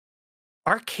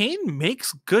Arcane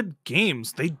makes good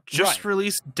games. They just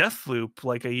released Deathloop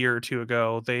like a year or two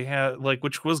ago. They had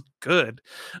which was good.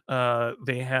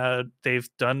 They've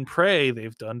done Prey,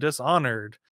 they've done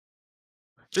Dishonored.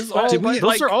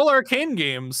 Those are all Arcane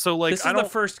games. So like, this is the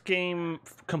first game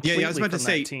completely from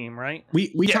that team, right?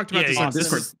 We talked about this on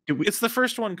Discord. It's the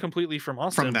first one completely from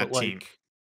Austin, from that team. Like,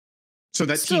 so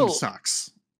that team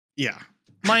sucks. Yeah.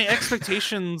 My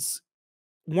expectations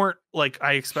weren't like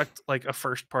I expect like a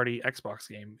first party Xbox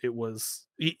game. It was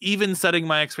even setting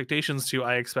my expectations to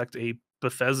I expect a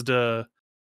Bethesda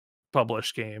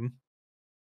published game.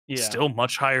 Still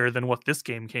much higher than what this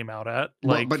game came out at.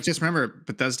 Like, but just remember,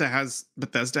 Bethesda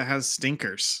has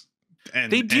stinkers.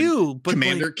 And they do, but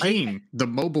Commander Keen, the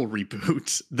mobile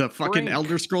reboot, the fucking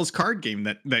Elder Scrolls card game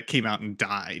that came out and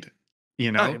died.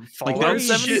 Like there's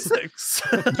 76.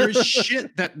 There's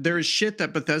shit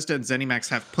that Bethesda and ZeniMax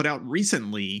have put out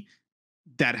recently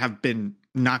that have been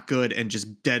not good and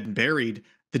just dead and buried.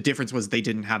 The difference was they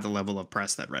didn't have the level of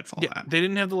press that RedFall had. They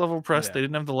didn't have the level of press. They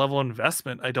didn't have the level of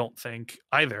investment, I don't think,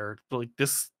 either. But like,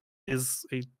 this is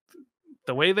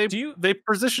the way they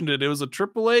positioned it. It was a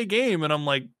AAA game, and I'm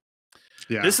like,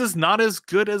 this is not as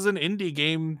good as an indie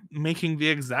game making the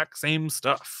exact same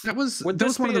stuff. That was one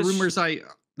of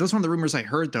the rumors I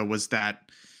heard, though, was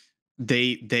that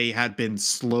they had been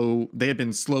slow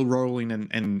rolling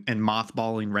and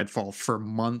mothballing RedFall for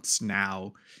months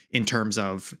now, in terms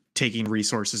of taking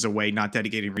resources away, not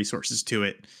dedicating resources to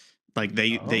it. Like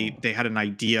they had an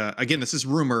idea. Again, this is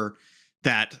rumor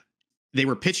that they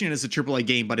were pitching it as a AAA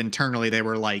game, but internally they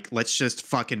were like, let's just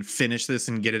fucking finish this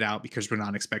and get it out, because we're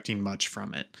not expecting much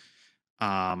from it.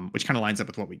 Which kind of lines up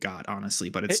with what we got, honestly,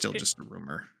 but it's still just a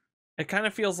rumor. It kind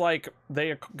of feels like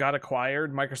they got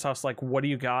acquired. Microsoft's like, what do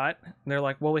you got? And they're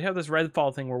like, well, we have this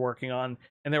Redfall thing we're working on.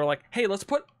 And they were like, hey, let's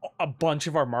put a bunch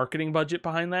of our marketing budget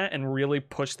behind that and really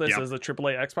push this as a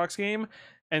AAA Xbox game.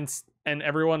 And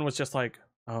everyone was just like,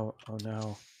 oh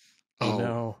no. Oh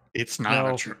no, it's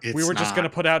not. No. We were just going to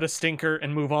put out a stinker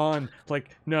and move on.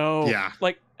 Like, no. Yeah.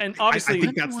 Like, and obviously, I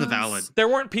think that's the valid. There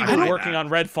weren't people working on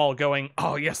Redfall going,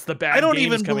 oh yes, the bad. I don't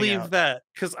even believe that,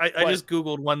 because I just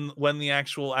Googled when the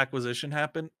actual acquisition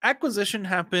happened. Acquisition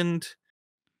happened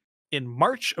in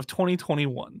March of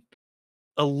 2021,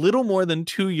 a little more than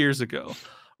 2 years ago.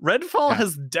 Redfall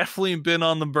has definitely been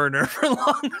on the burner for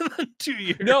longer than 2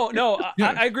 years. No,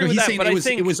 I agree with that, but I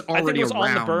think it was already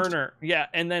on the burner. Yeah,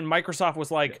 and then Microsoft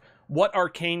was like, what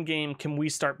Arcane game can we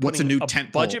start putting a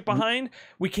budget behind?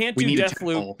 We can't do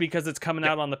Deathloop because it's coming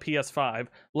out on the PS5.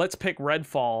 Let's pick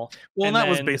Redfall. Well, and that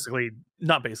was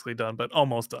not basically done, but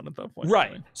almost done at that point.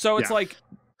 Right. Anyway. So it's like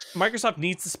Microsoft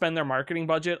needs to spend their marketing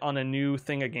budget on a new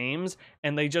thing of games,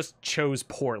 and they just chose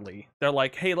poorly. They're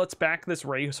like, hey, let's back this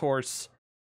racehorse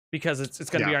because it's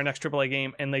going to be our next AAA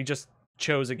game, and they just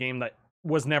chose a game that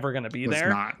was never going to be there.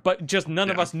 Not. But just none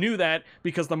of us knew that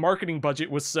because the marketing budget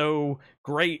was so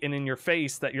great and in your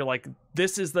face that you're like,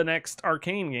 this is the next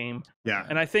Arcane game. Yeah.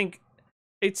 And I think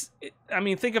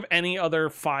think of any other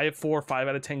 5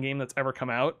 out of 10 game that's ever come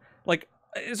out. Like,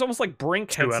 it's almost like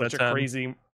Brink had such a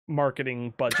crazy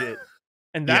marketing budget.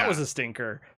 And that was a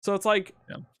stinker. So it's like,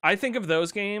 I think of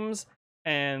those games,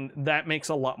 and that makes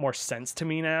a lot more sense to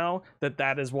me now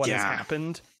that is what has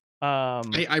happened.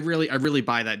 I really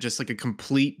buy that. Just like a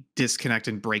complete disconnect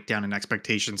and breakdown in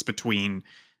expectations between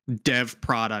dev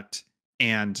product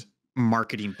and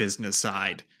marketing business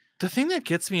side. The thing that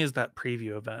gets me is that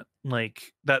preview event,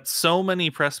 like that so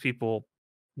many press people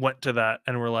went to that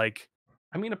and were like,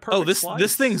 I mean,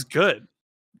 this thing's good.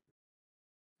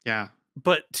 Yeah.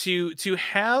 But to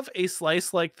have a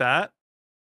slice like that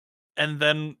and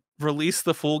then release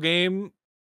the full game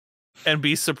and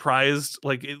be surprised,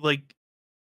 like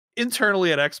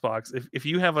internally at Xbox, if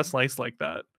you have a slice like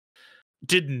that,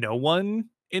 did no one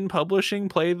in publishing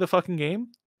play the fucking game?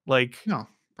 Like, no,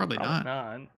 probably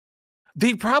not.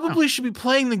 They probably should be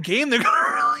playing the game they're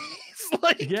gonna release.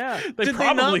 Like, they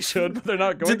probably should, but they're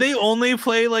not going. Did they only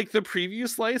play like the preview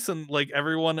slice, and like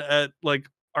everyone at like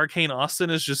Arcane Austin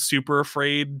is just super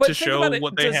afraid to show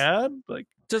what they had? Like,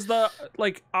 does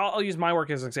I'll use my work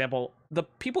as an example. The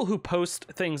people who post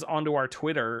things onto our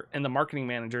Twitter and the marketing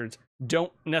managers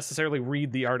don't necessarily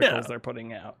read the articles they're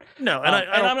putting out. No, and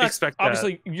I don't expect that.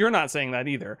 Obviously, you're not saying that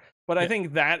either. But I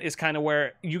think that is kind of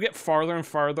where you get farther and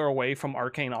farther away from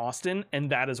Arcane Austin, and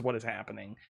that is what is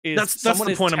happening. That's the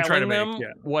point I'm trying to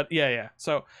make.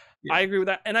 So I agree with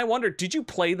that. And I wonder, did you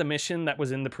play the mission that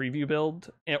was in the preview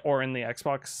build or in the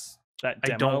Xbox, that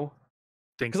demo? I don't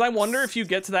think, because I wonder if you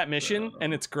get to that mission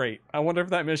and it's great. I wonder if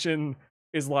that mission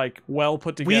is like well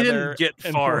put together. We didn't get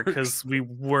far because we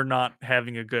were not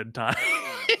having a good time.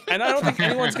 And I don't think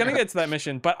anyone's going to get to that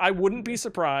mission, but I wouldn't be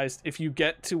surprised if you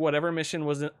get to whatever mission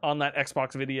was on that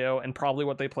Xbox video and probably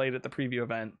what they played at the preview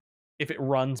event, if it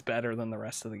runs better than the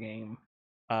rest of the game.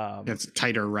 It's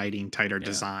tighter writing, tighter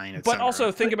design, but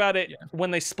also think about it,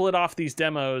 when they split off these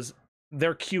demos,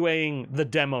 they're QAing the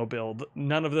demo build.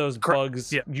 None of those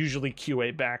bugs usually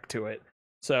QA back to it.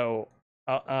 So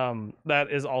that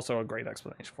is also a great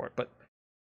explanation for it. But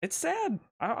it's sad.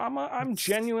 I'm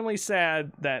genuinely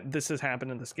sad that this has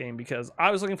happened in this game because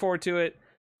I was looking forward to it.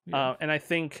 And I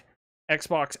think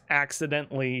Xbox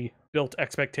accidentally built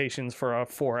expectations for a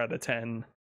 4 out of 10.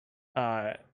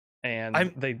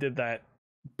 And they did that.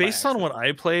 Based on what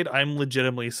I played, I'm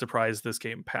legitimately surprised this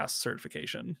game passed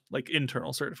certification, like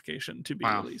internal certification to be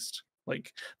released.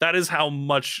 Like, that is how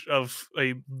much of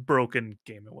a broken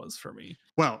game it was for me.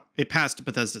 Well, it passed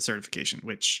Bethesda certification,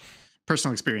 which,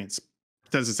 personal experience,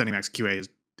 Bethesda ZeniMax QA is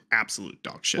absolute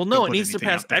dog shit. Well, no, it needs to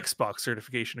pass Xbox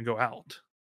certification to go out.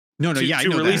 No, to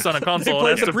release on a console,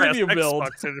 it has to pass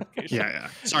Xbox certification. Yeah.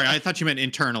 Sorry, I thought you meant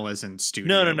internal as in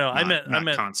studio. No. I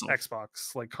meant console.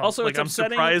 Xbox. Also, I'm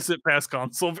surprised it passed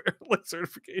console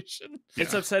certification.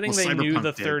 It's upsetting they knew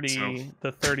the 30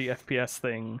 FPS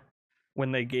thing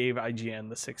when they gave IGN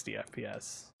the 60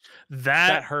 FPS.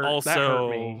 That hurt. Also, that hurt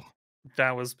me.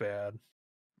 That was bad.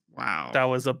 Wow. That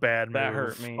was a bad move. That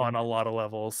hurt me on a lot of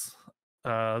levels.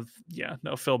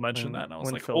 Phil mentioned that, and I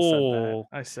was like, Phil said that,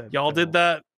 I said y'all did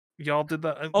that. Y'all did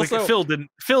that. Also, like,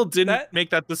 Phil didn't make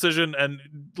that decision and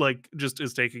like just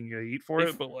is taking the heat for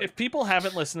it. But like, if people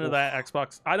haven't listened to that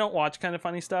Xbox, I don't watch Kind of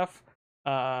Funny stuff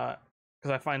because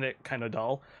I find it kind of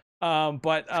dull.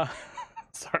 But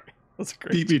sorry, that's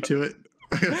great. Beat me to it.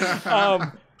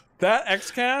 That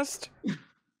XCast,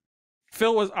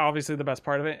 Phil was obviously the best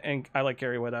part of it, and I like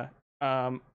Gary Whitta.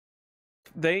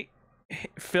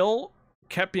 Phil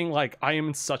kept being like, I am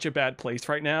in such a bad place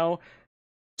right now.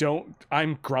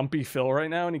 I'm grumpy Phil right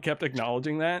now, and he kept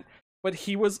acknowledging that. But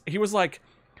he's like,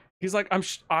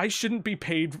 I shouldn't be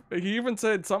paid. He even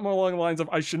said something along the lines of,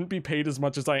 I shouldn't be paid as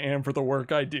much as I am for the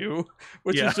work I do,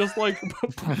 which is just like,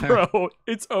 bro,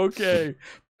 it's okay.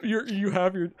 You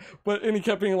have your, and he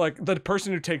kept being like, the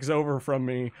person who takes over from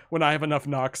me when I have enough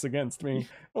knocks against me.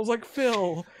 I was like,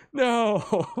 Phil,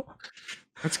 no.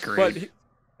 That's great.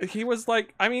 But he was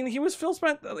like, he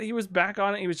was back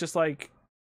on it. He was just like,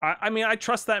 I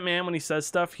trust that man when he says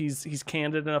stuff. He's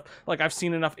candid enough. Like, I've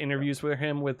seen enough interviews with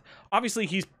him obviously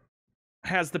he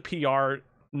has the PR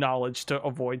knowledge to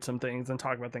avoid some things and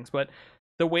talk about things, but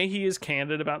the way he is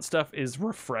candid about stuff is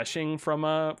refreshing from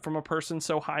a person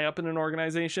so high up in an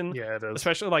organization. Yeah, it is.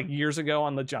 Especially like years ago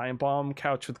on the Giant Bomb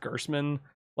couch with Gersman.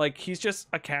 Like, he's just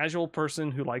a casual person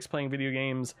who likes playing video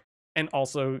games and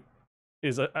also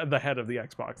is the head of the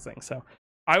Xbox thing. So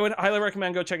I would highly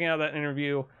recommend go checking out that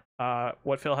interview.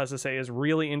 what Phil has to say is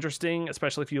really interesting,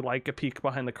 especially if you like a peek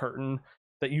behind the curtain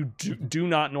that you do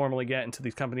not normally get into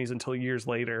these companies until years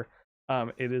later.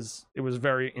 It was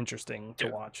very interesting to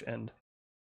watch, and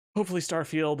hopefully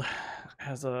Starfield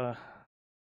has a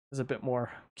bit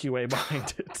more QA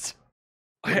behind it.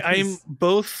 I'm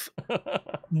both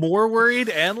more worried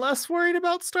and less worried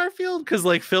about Starfield, because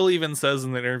like Phil even says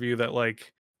in the interview that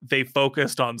like they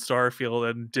focused on Starfield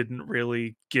and didn't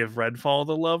really give Redfall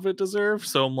the love it deserved.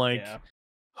 So I'm like,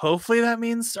 hopefully that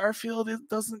means Starfield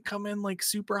doesn't come in like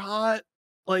super hot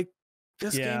like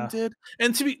this game did.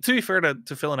 And to be fair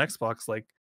to Phil and Xbox, like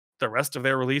the rest of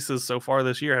their releases so far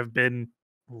this year have been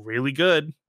really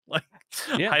good. Like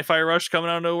Hi-Fi Rush coming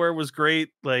out of nowhere was great.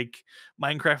 Like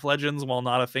Minecraft Legends, while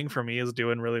not a thing for me, is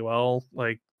doing really well.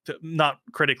 Like not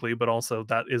critically, but also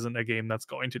that isn't a game that's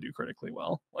going to do critically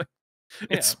well. Like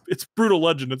it's Brutal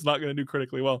Legend. It's not going to do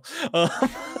critically well.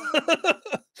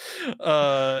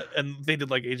 And they did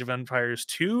like Age of Empires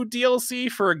 2 DLC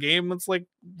for a game that's like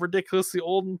ridiculously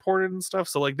old and ported and stuff.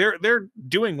 So like they're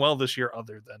doing well this year,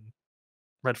 other than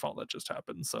Redfall that just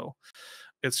happened. So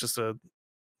it's just a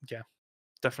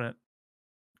definite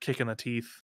kick in the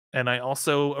teeth. And I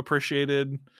also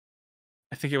appreciated,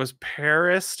 I think it was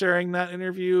Paris during that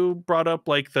interview brought up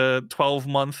like the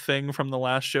 12-month thing from the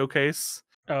last showcase.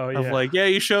 Of like,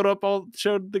 you showed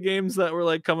the games that were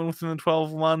like coming within the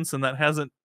 12 months, and that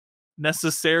hasn't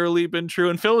necessarily been true.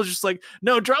 And Phil was just like,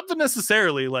 no, drop the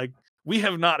necessarily, like we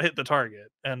have not hit the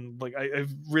target. And like I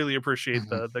really appreciate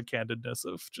the candidness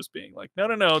of just being like, no,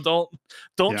 don't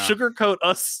sugarcoat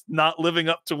us not living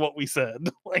up to what we said.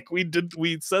 Like we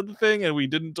said the thing and we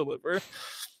didn't deliver.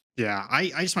 Yeah, I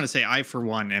just want to say I for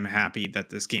one am happy that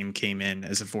this game came in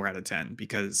as a 4 out of 10,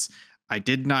 because I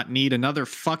did not need another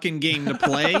fucking game to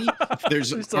play. There's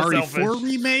so RE4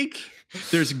 remake.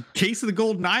 There's Case of the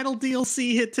Golden Idol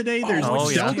DLC hit today. There's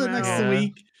Zelda next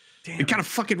week. And kind of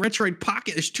fucking Retroid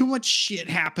Pocket. There's too much shit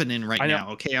happening right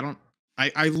now. Okay,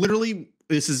 I literally,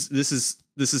 this is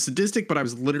sadistic, but I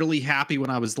was literally happy when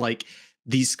I was like,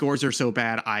 these scores are so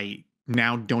bad, I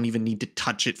now don't even need to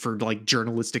touch it for like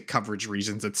journalistic coverage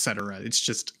reasons, etc. It's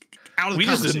just out of the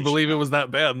just didn't believe it was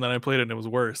that bad, and then I played it and it was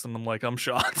worse, and I'm like, I'm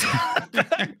shocked.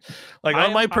 Like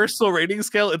on my personal rating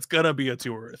scale, it's gonna be a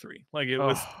 2 or a 3. Like it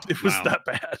was that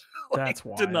bad. Like, that's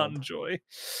wild. Did not enjoy.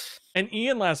 And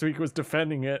Ian last week was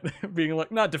defending it, being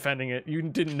like, not defending it, you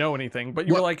didn't know anything, but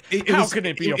you were like, how can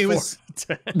it be a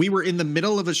 4? We were in the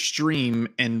middle of a stream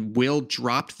and Will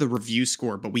dropped the review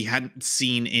score, but we hadn't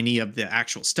seen any of the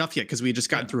actual stuff yet because we had just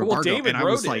gotten through embargo. David and I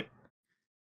was like,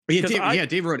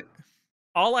 Dave wrote it.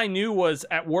 All I knew was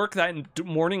at work that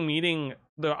morning meeting,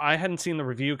 I hadn't seen the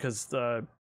review because the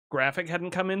graphic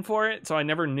hadn't come in for it, so I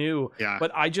never knew.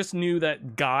 But I just knew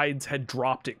that guides had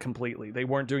dropped it completely. They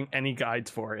weren't doing any guides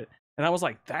for it. And I was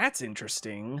like, that's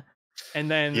interesting.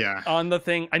 And then on the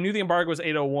thing, I knew the embargo was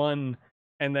 801,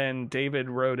 and then David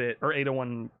wrote it, or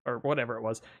 801, or whatever it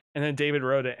was. And then David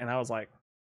wrote it, and I was like,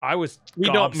 We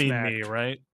don't mean me,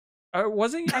 right?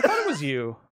 Was it? I thought it was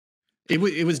you. It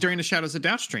was during the Shadows of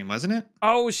Doubt stream, wasn't it?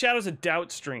 Oh, it was Shadows of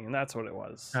Doubt stream. That's what it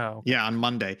was. Oh, yeah, on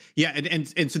Monday. Yeah,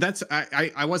 and so that's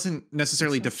I wasn't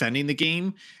necessarily defending the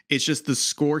game. It's just the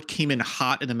score came in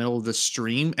hot in the middle of the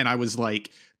stream, and I was like,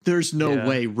 "There's no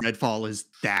way Redfall is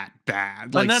that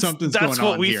bad." Like something's going on. That's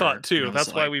what we here. thought too.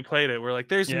 That's why we played it. We're like,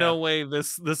 "There's no way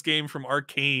this game from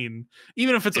Arcane,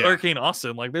 even if it's Arcane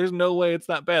Austin, like there's no way it's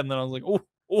that bad." And then I was like,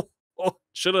 "Oh,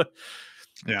 should have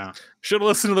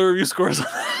listened to the review scores."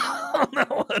 On that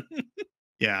one.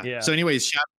 Yeah. So anyways,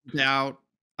 shout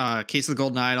out Case of the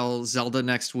Golden Idol, Zelda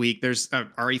next week. There's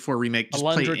RE4 remake. Just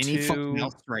Alundra play any 2. fucking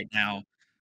else right now.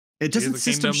 It doesn't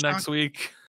System Shock next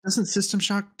week. Doesn't System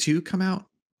Shock 2 come out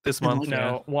this month?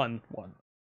 No, one.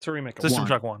 It's a remake. System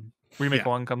Shock 1. Remake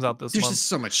 1 comes out this month. There's just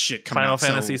so much shit coming Final out.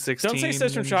 Fantasy 16. Don't say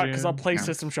System Shock because I'll play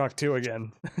System Shock 2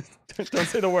 again. Don't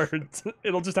say the words.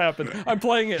 It'll just happen. I'm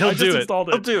playing it. I just installed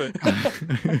it. He'll do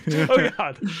it.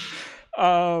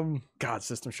 Oh God.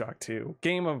 System Shock 2.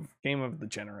 Game of the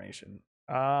generation.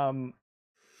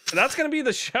 That's gonna be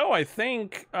the show, I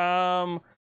think. I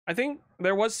think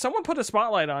there was someone put a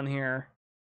spotlight on here.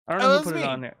 I don't know who put it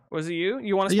on there. Was it you?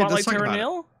 You want to spotlight Terra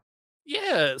Nil?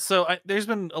 Yeah, so there's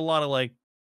been a lot of like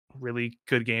really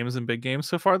good games and big games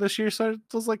so far this year. So I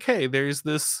was like, hey, there's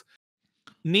this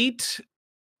neat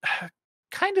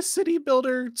kind of city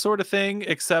builder sort of thing,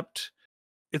 except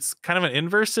it's kind of an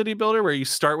inverse city builder where you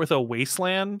start with a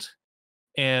wasteland,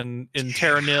 and in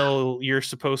Terra Nil, you're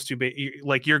supposed to be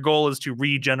like, your goal is to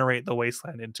regenerate the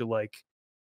wasteland into like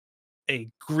a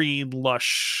green,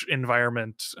 lush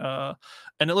environment.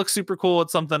 And it looks super cool.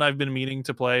 It's something I've been meaning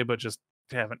to play, but just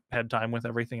haven't had time with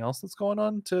everything else that's going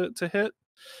on to hit.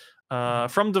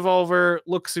 From Devolver,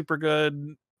 looks super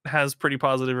good, has pretty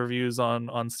positive reviews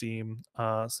on Steam.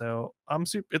 So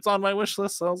it's on my wish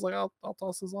list. So I was like, I'll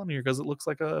toss this on here because it looks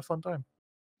like a fun time.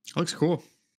 Looks cool.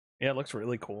 Yeah, it looks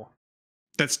really cool.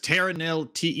 That's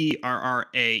Terranil,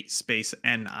 TERRA space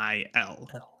NIL.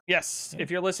 Yes. Yeah.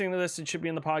 If you're listening to this, it should be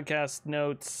in the podcast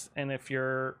notes. And if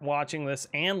you're watching this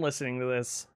and listening to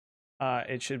this,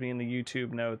 it should be in the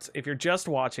YouTube notes. If you're just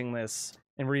watching this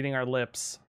and reading our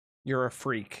lips, you're a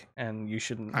freak and you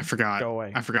shouldn't. Go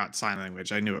away. I forgot sign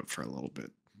language. I knew it for a little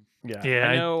bit. Yeah.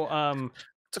 I know.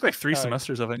 Took like 3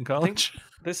 semesters of it in college.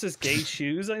 This is gay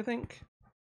shoes, I think.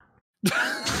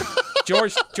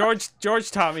 George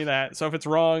taught me that. So if it's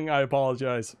wrong, I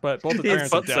apologize. But both the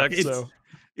parents are deaf, so.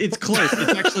 It's close.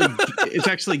 It's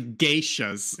actually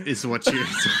geishas is what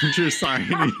you're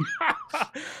signing.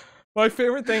 My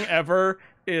favorite thing ever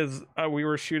is we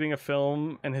were shooting a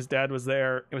film and his dad was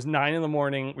there. It was 9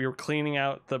 a.m. We were cleaning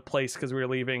out the place because we were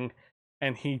leaving,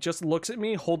 and he just looks at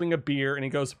me holding a beer and he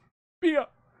goes, "Beer,"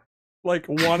 like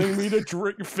wanting me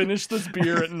to finish this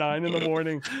beer at 9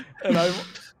 a.m. And I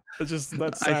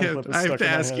have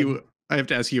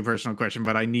to ask you a personal question,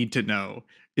 but I need to know: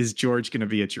 is George going to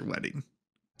be at your wedding?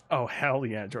 Oh hell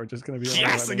yeah, George is going to be.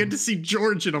 Yes, I get to see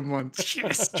George in a month.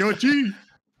 Yes, Georgie.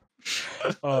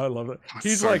 Oh, I love it.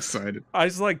 He's so like excited. I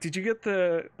was like, "Did you get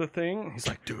the thing?" He's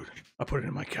like, "Dude, I put it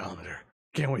in my calendar.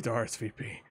 Can't wait to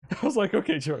RSVP." I was like,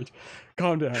 "Okay, George,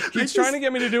 calm down." He's trying to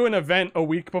get me to do an event a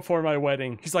week before my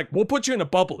wedding. He's like, "We'll put you in a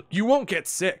bubble. You won't get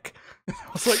sick." I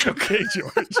was like, "Okay,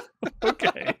 George."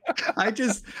 Okay. I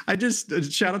just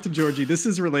shout out to Georgie. This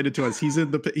is related to us.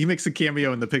 He makes a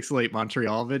cameo in the Pixelate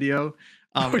Montreal video.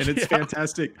 And it's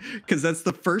fantastic because that's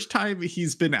the first time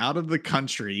he's been out of the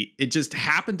country. It just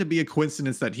happened to be a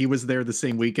coincidence that he was there the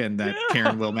same weekend that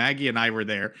Karen, Will, Maggie, and I were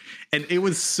there. And it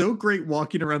was so great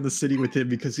walking around the city with him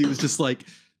because he was just like,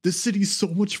 "This city's so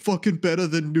much fucking better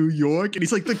than New York." And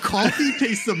he's like, "The coffee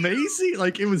tastes amazing."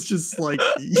 Like, it was just like,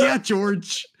 yeah,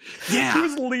 George. Yeah. He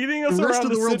was leading us around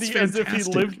the city as if he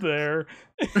lived there.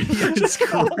 Yeah, just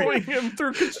following him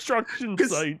through construction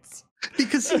sites.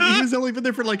 Because he was only been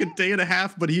there for like a day and a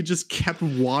half, but he just kept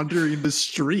wandering the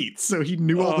streets. So he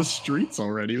knew all the streets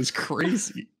already. It was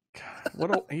crazy.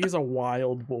 God, he's a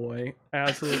wild boy.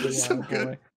 Absolutely wild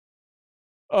boy.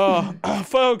 Oh,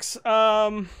 folks,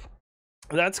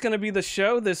 that's gonna be the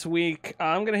show this week.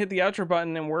 I'm gonna hit the outro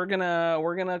button and we're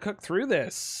gonna cook through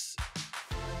this.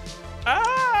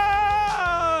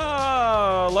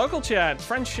 Local chat,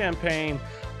 French champagne.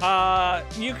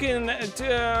 You can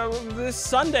this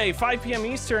Sunday, 5 p.m.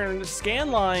 Eastern,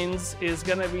 Scanlines is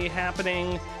gonna be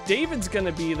happening. David's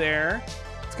gonna be there.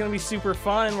 It's gonna be super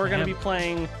fun. We're gonna be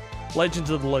playing Legends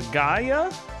of Legaia.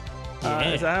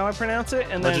 Is that how I pronounce it?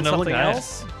 And then something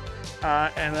else.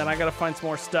 And then I gotta find some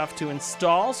more stuff to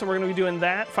install. So we're gonna be doing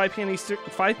that 5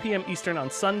 p.m. Eastern on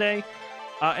Sunday.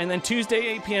 And then Tuesday,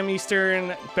 8 p.m.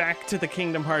 Eastern, back to the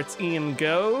Kingdom Hearts Ian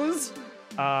Goes.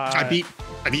 I beat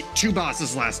 2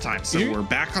 bosses last time, so we're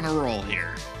back on a roll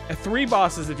here. 3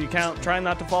 bosses if you count. Try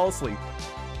not to fall asleep.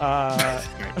 That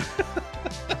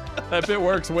bit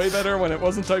works way better when it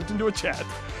wasn't typed into a chat.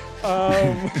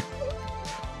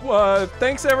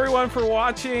 Thanks everyone for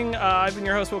watching. I've been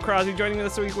your host, Will Crosby. Joining me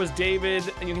this week was David,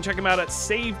 and you can check him out at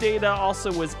Save Data.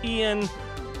 Also was Ian.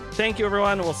 Thank you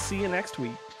everyone. We'll see you next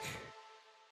week.